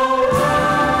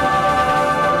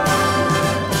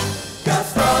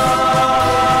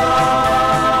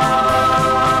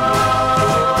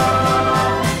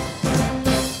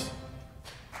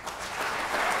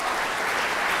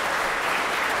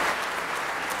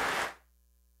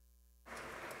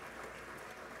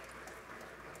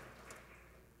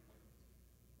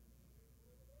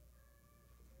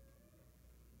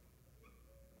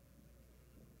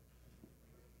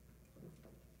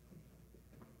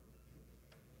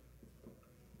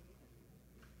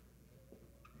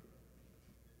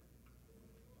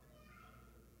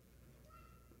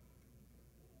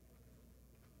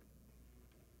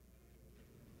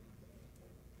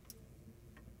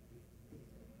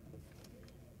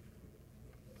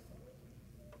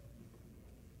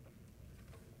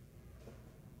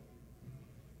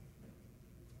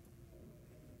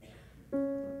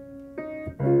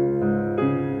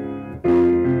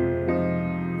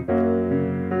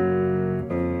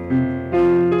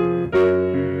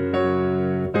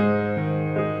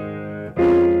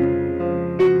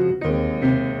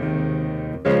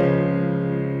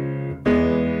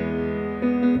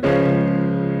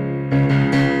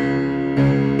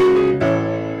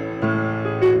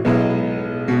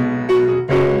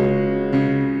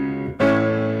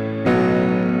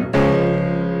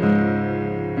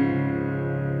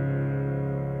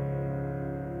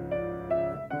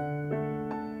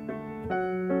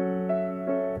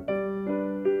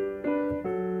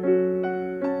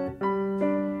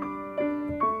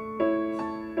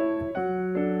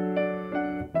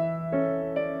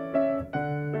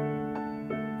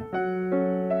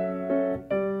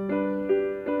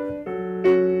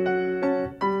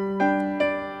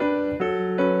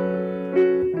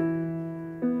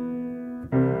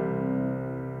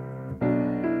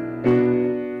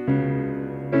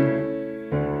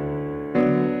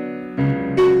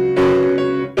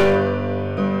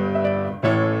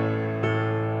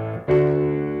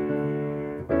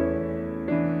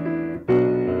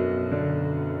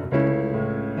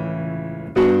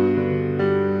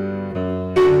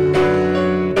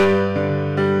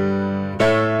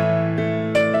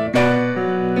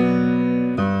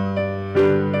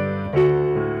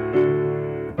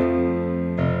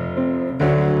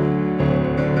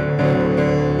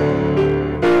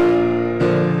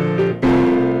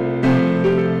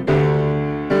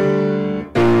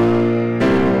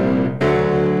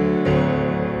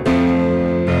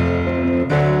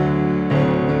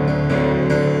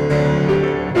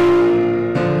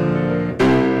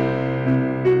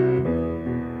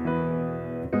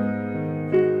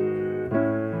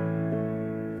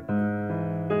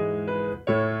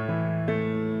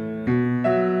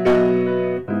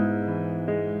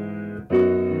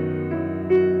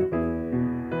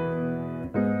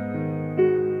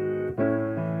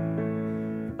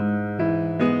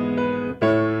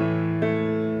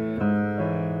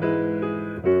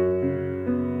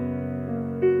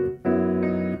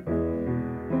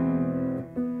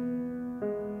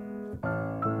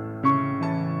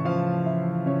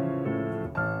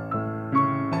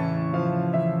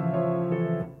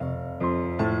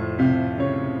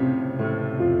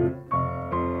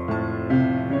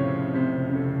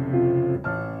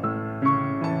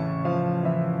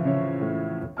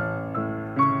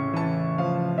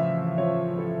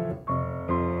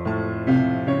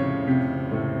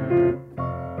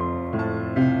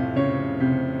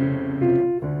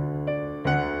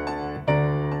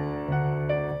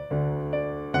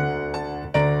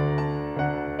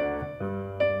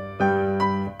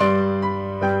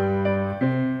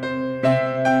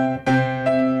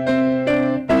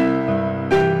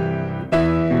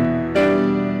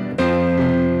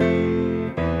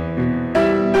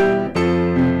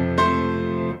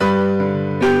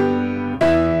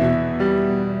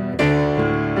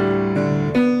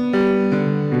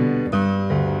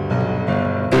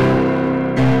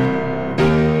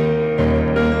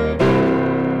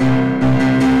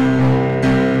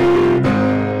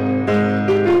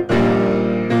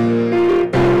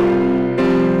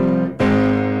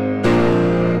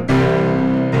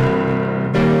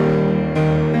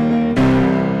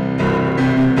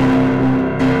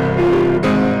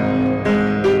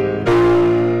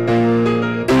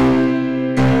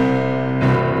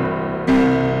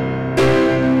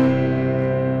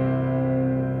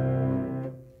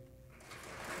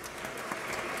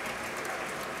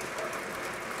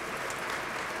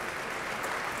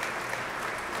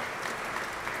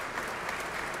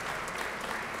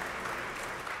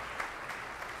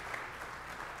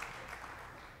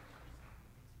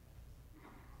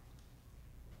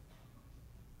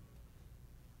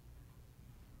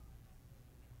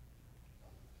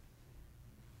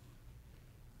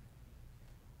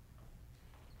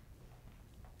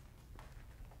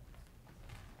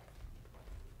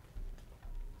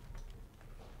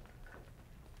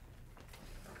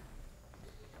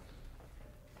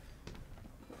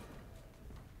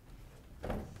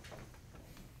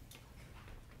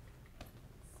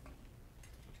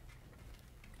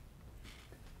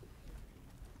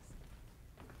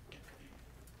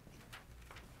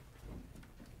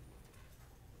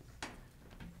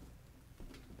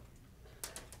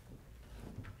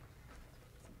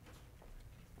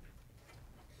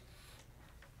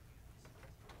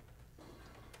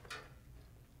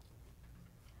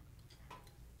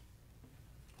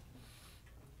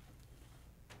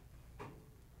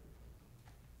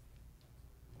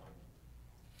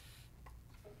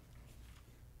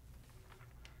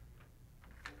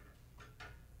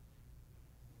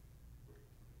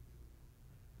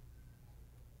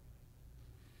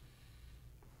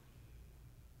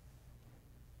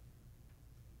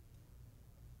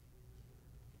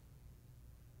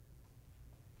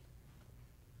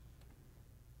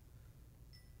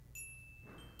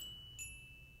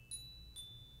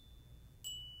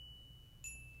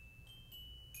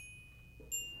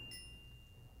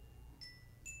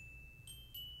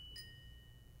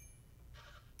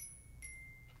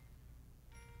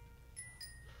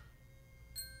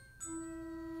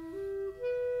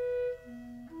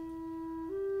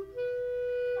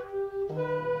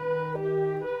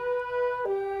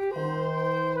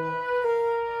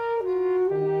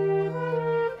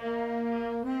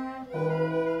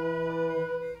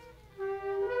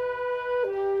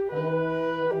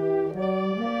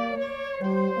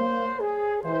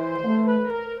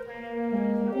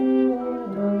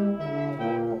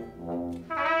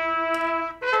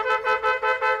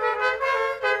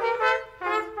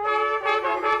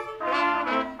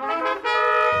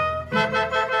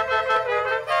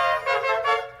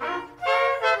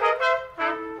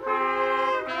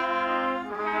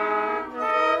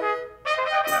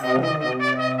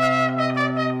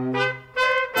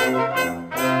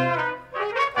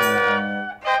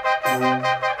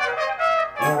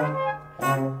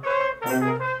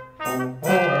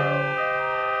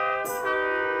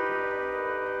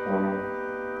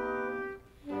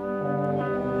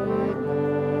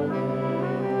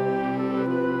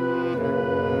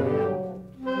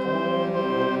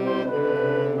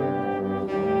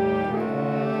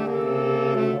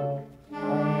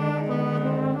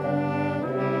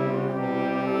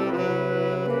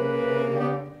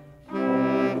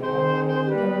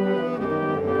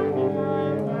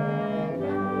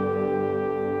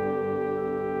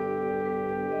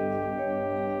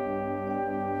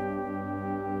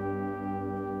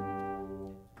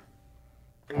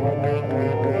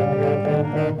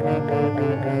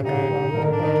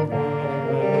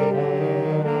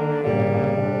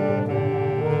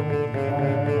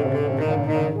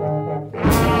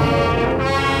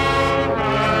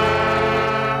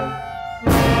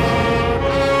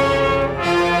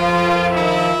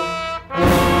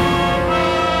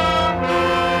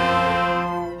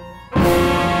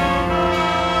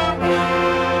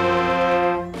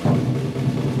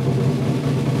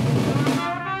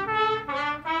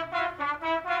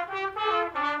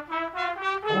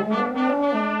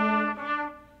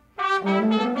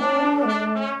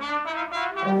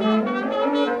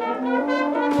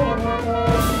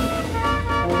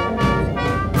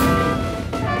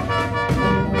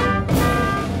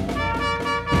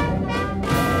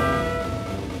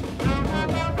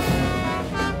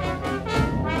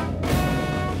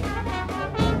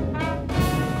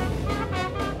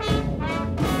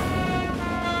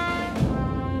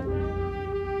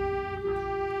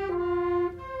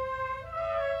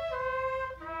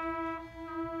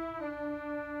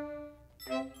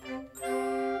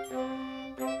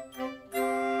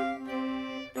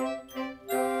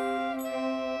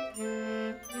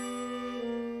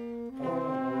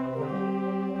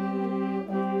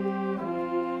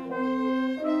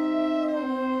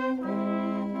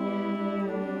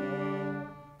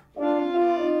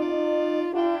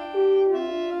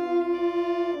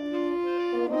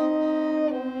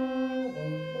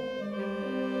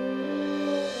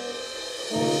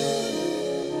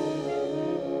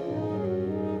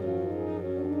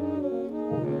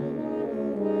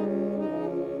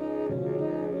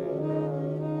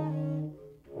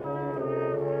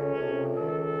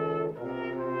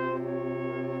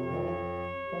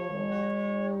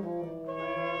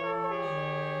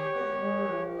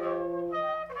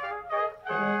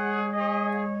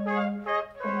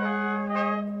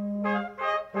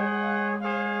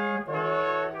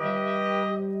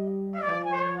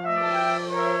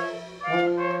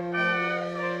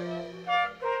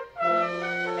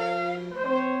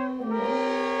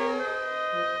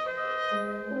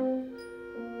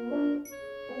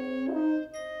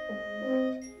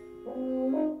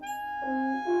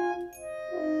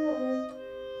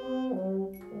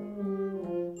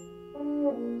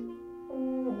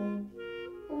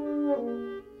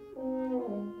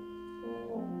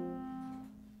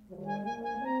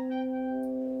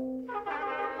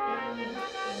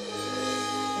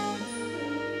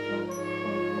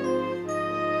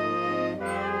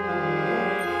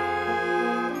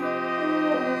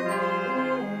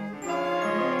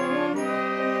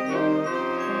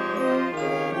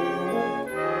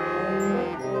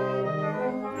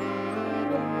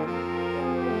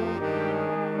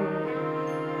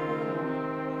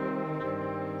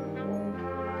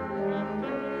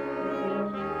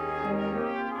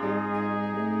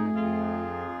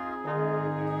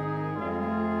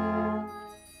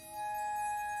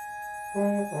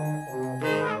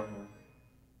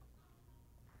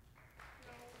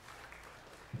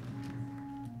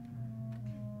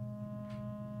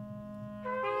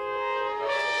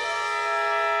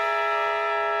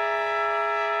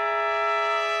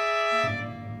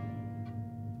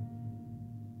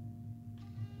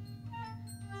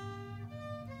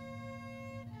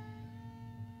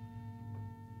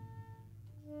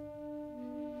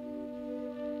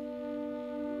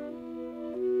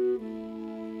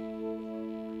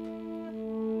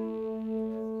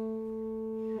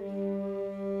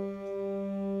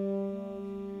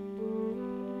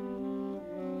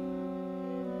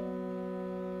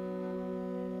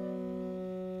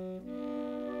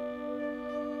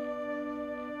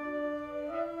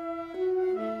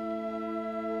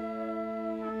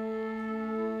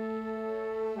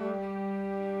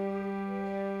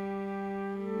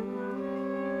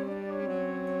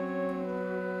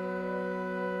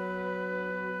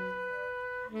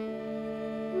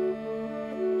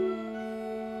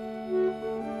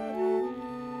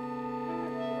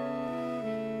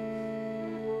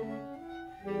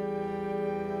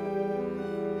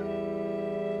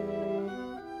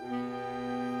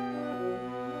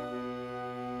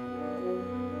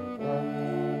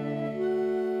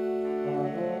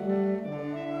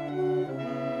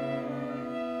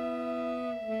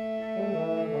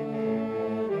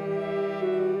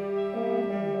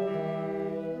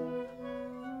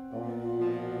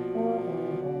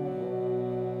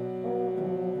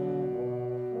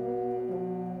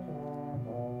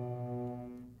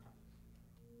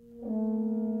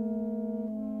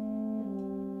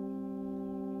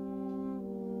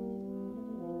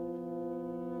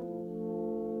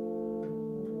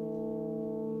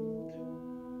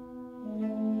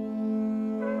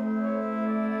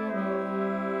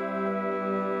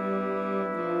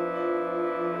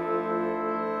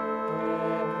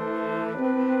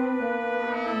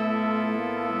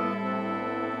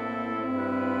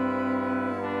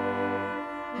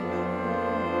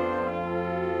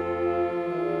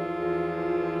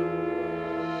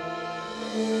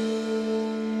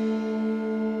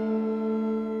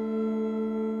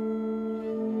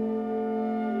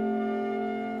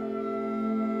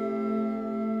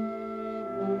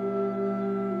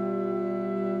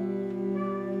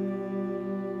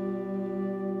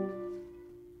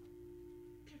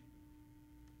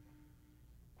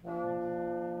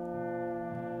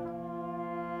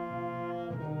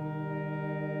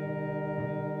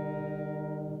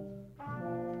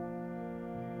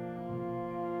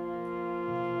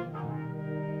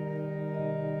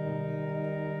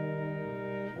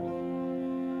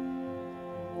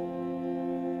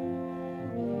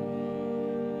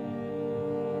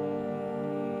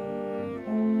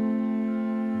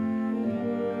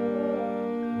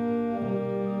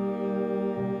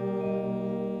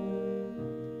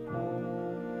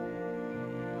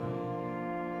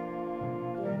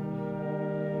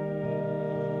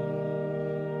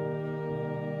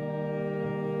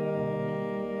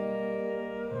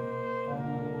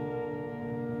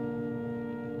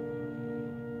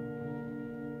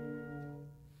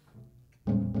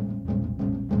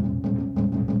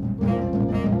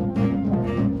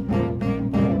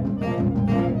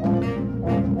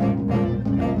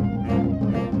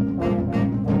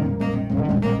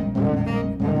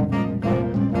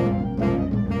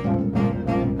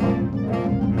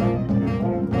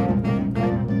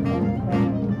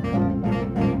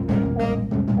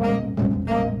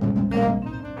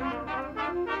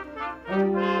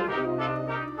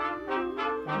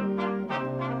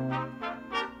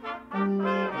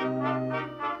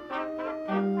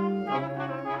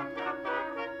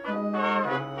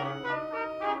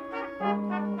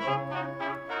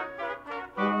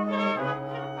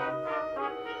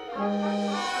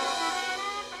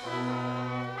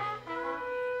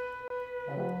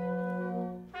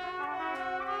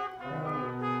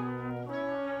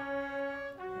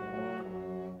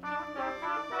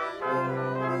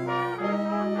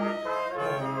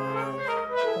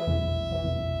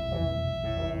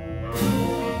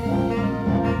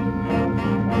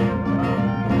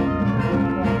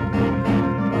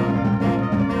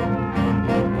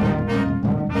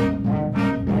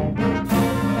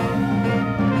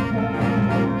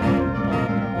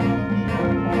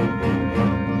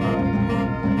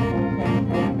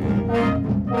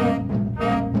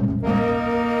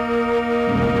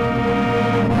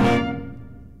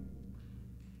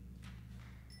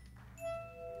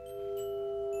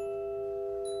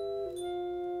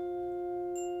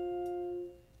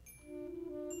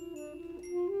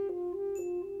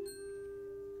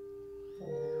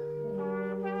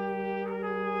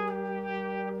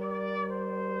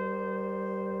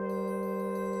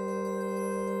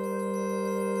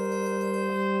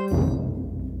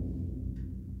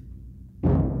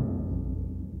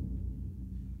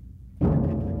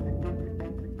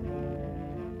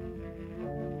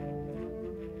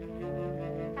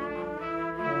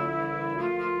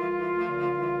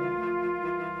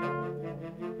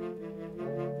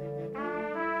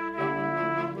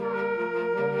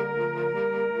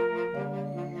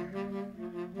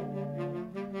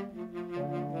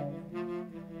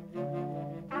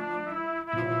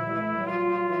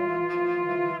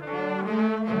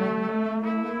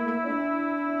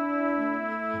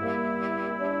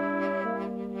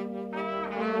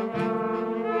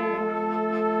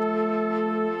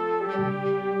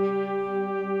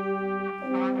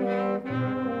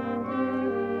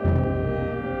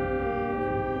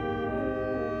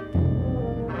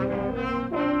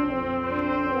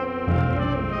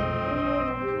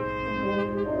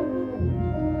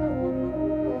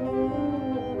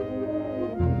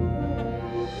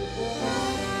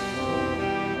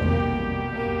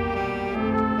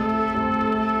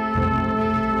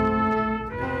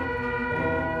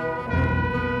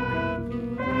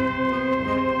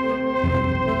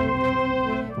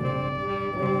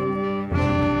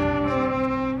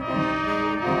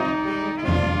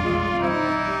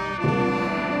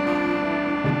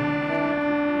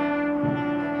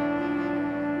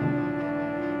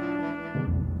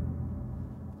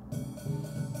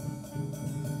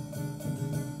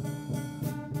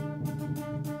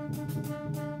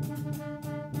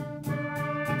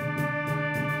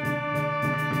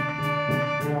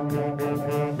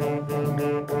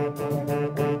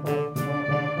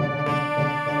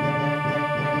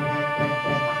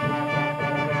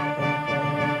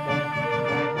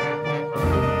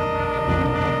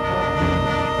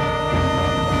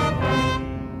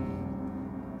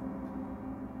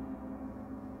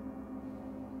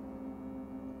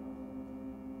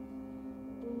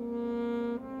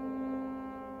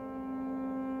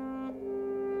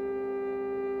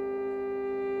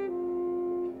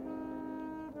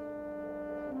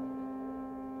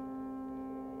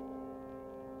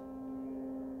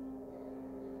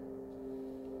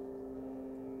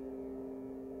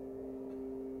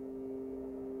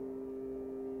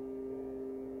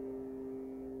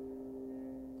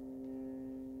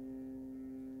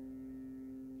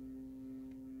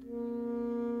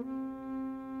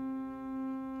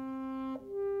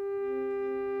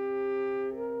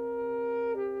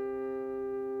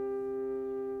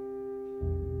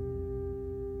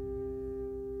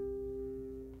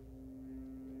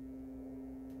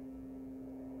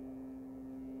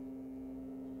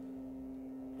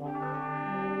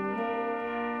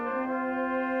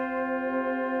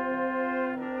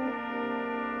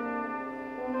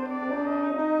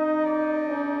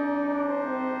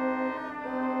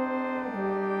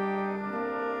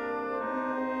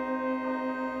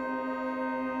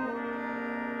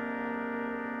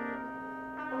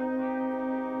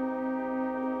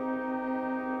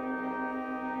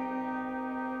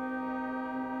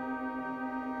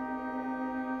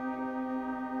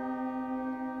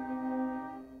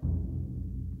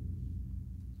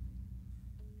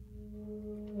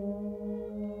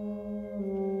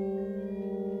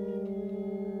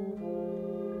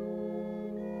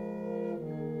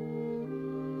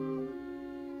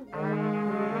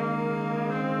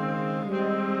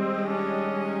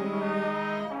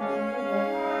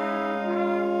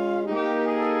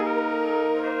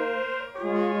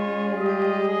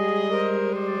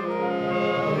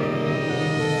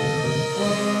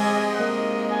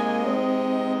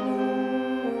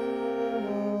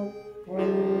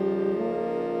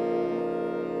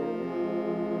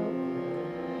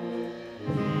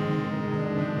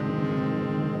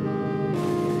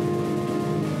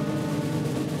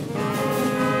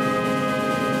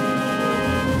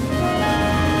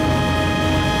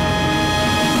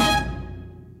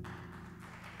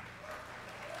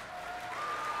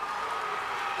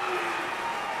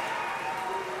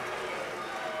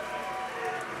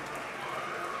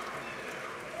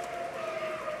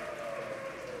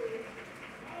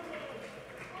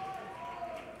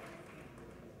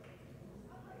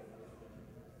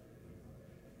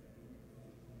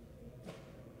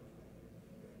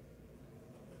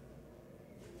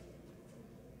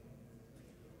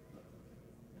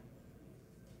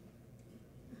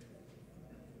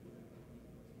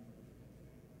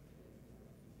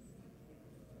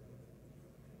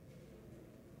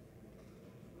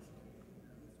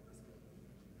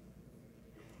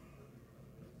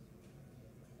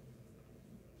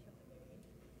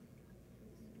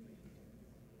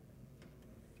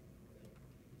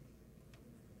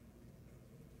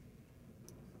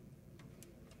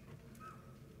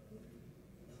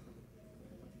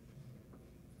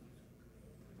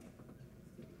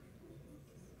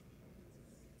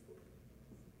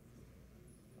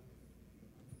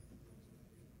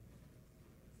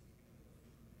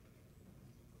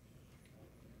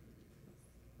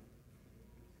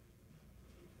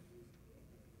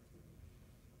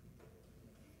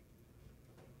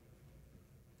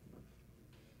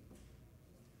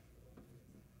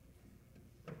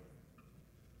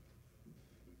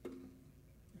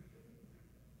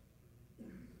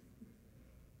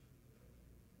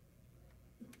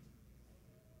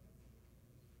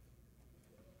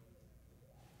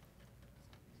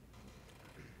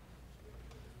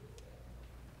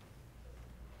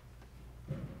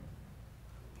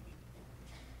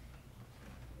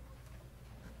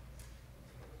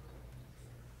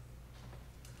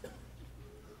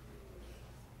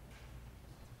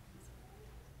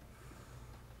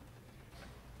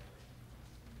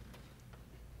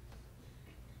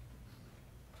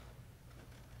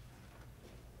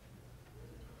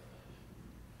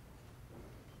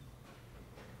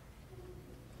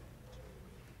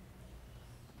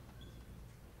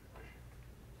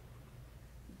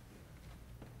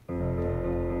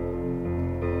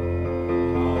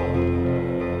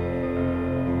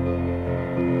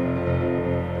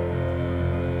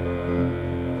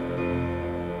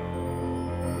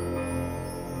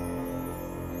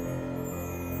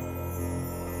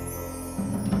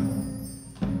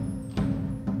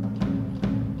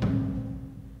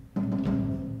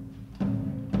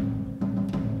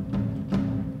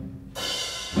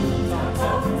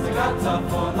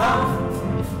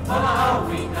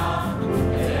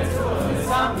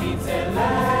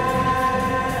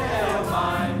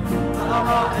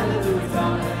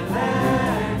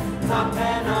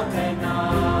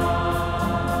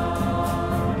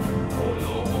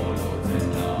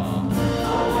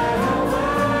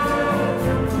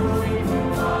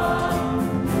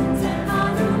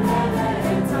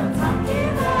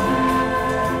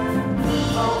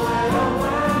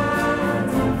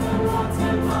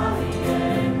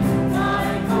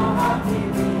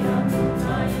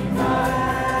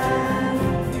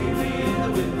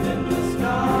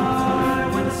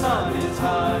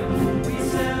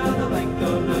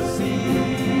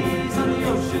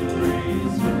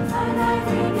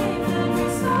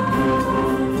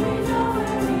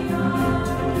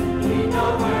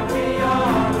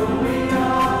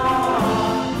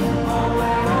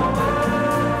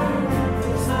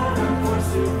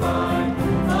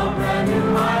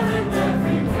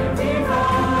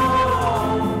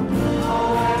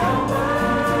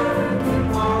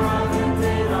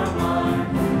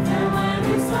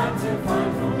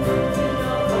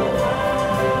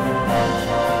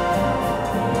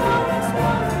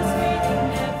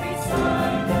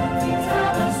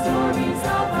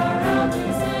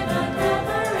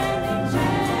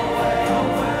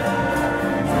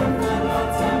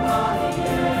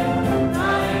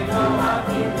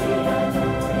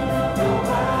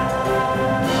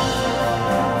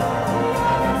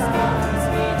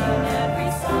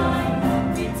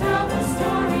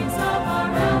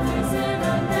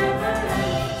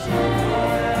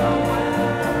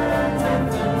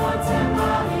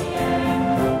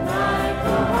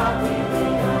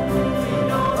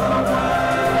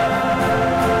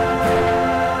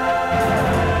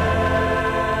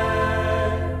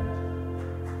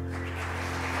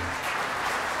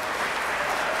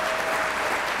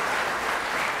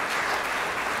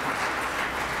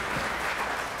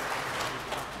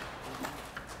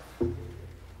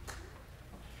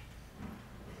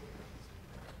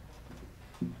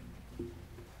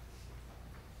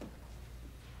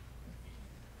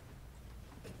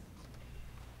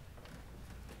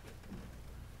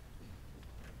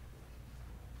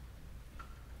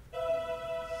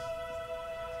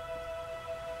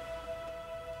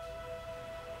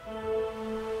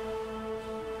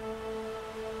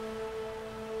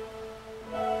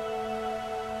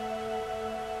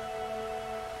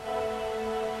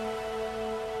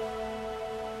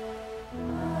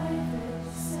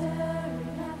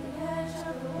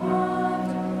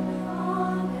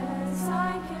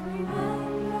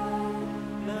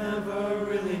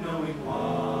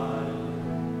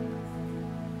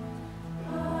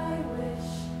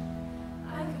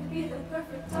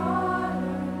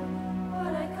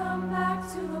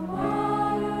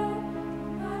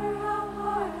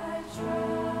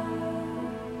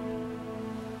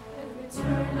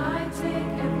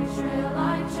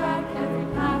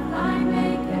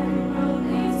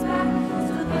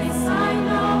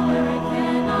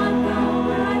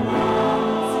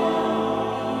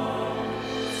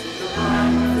The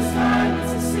line of the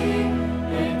sky,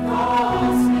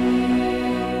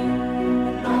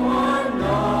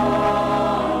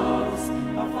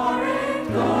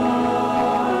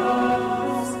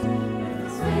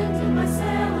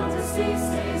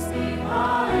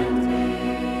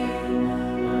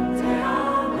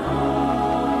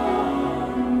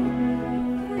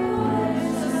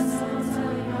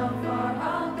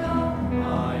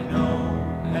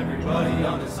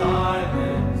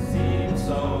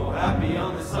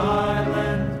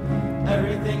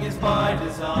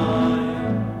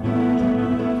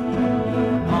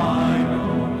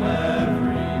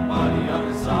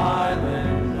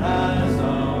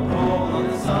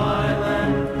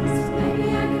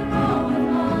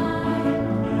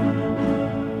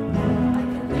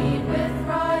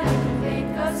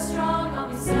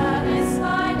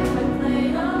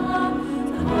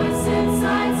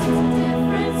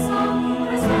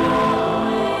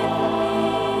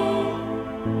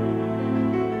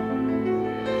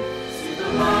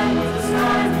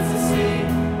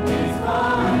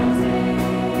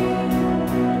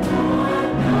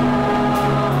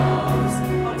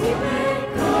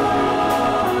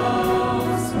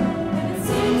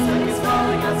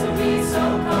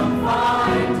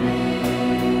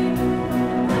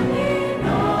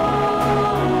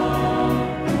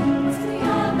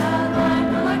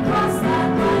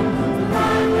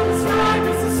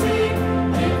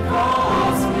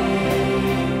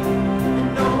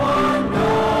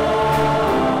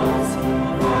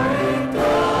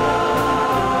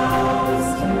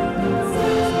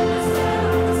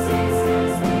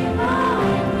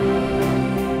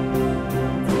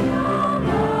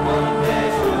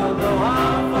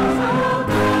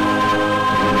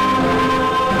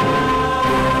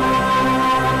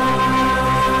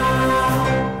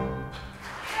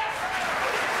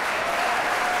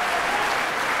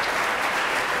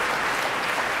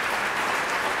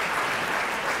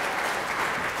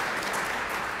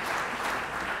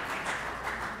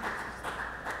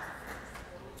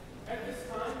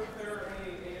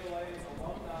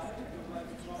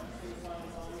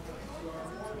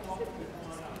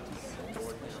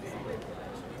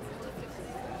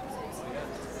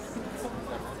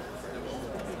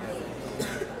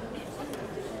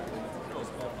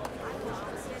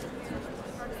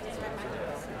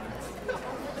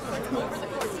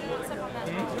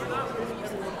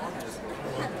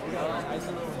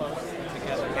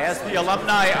 the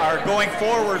alumni are going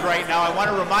forward right now, I want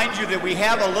to remind you that we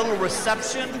have a little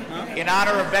reception in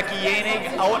honor of Becky Yanig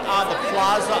out on the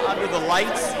plaza under the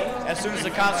lights as soon as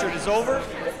the concert is over.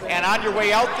 And on your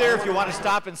way out there, if you want to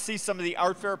stop and see some of the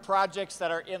art fair projects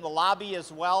that are in the lobby as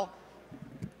well,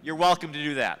 you're welcome to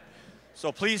do that.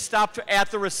 So please stop at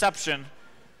the reception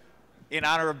in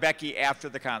honor of Becky after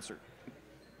the concert.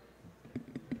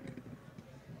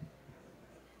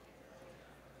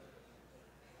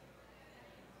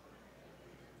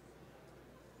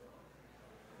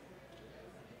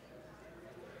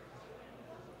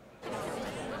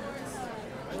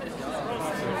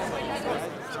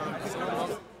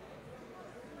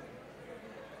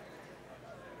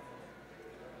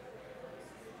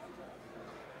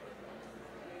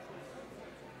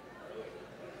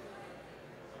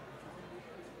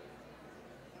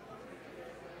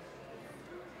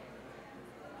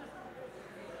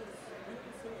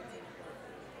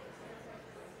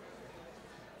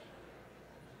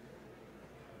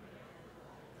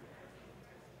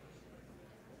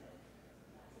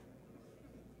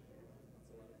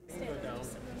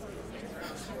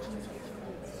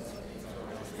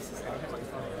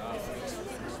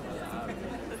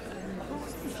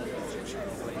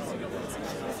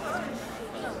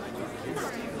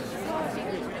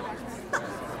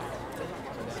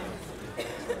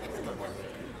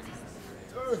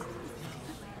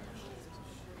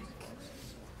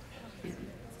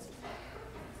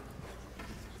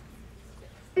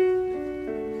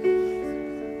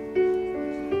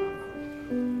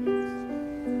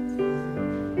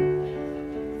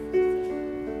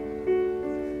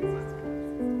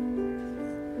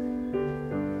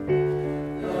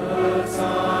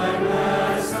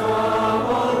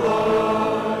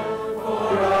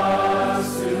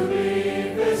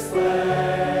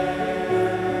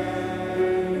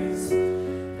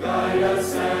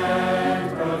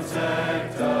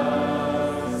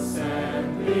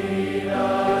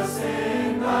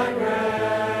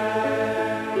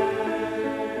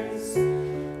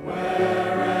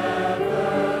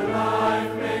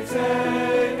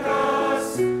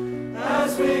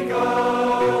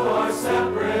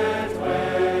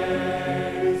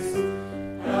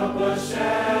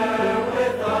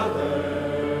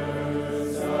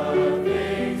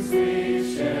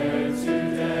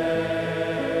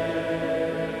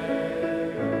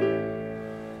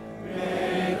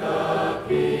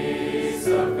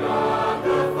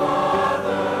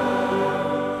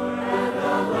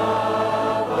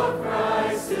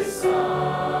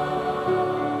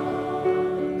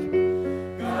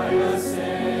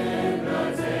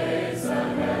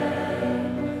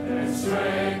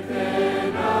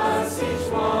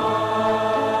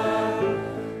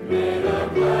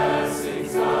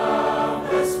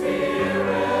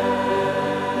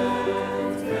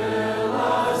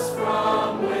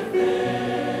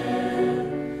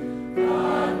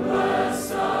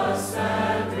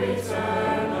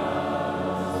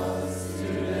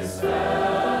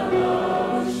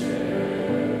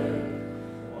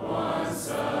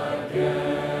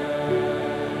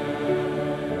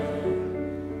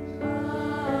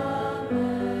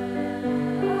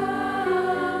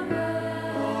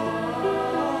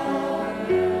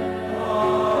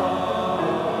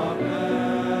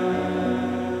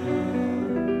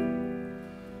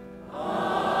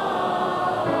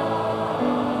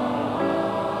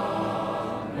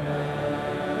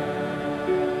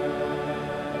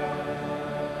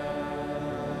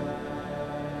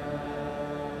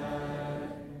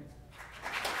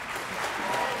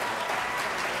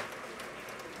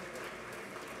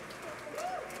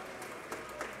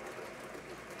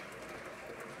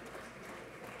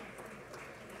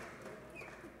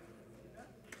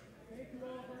 Thank you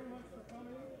all very much for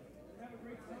coming. Have a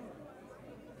great summer.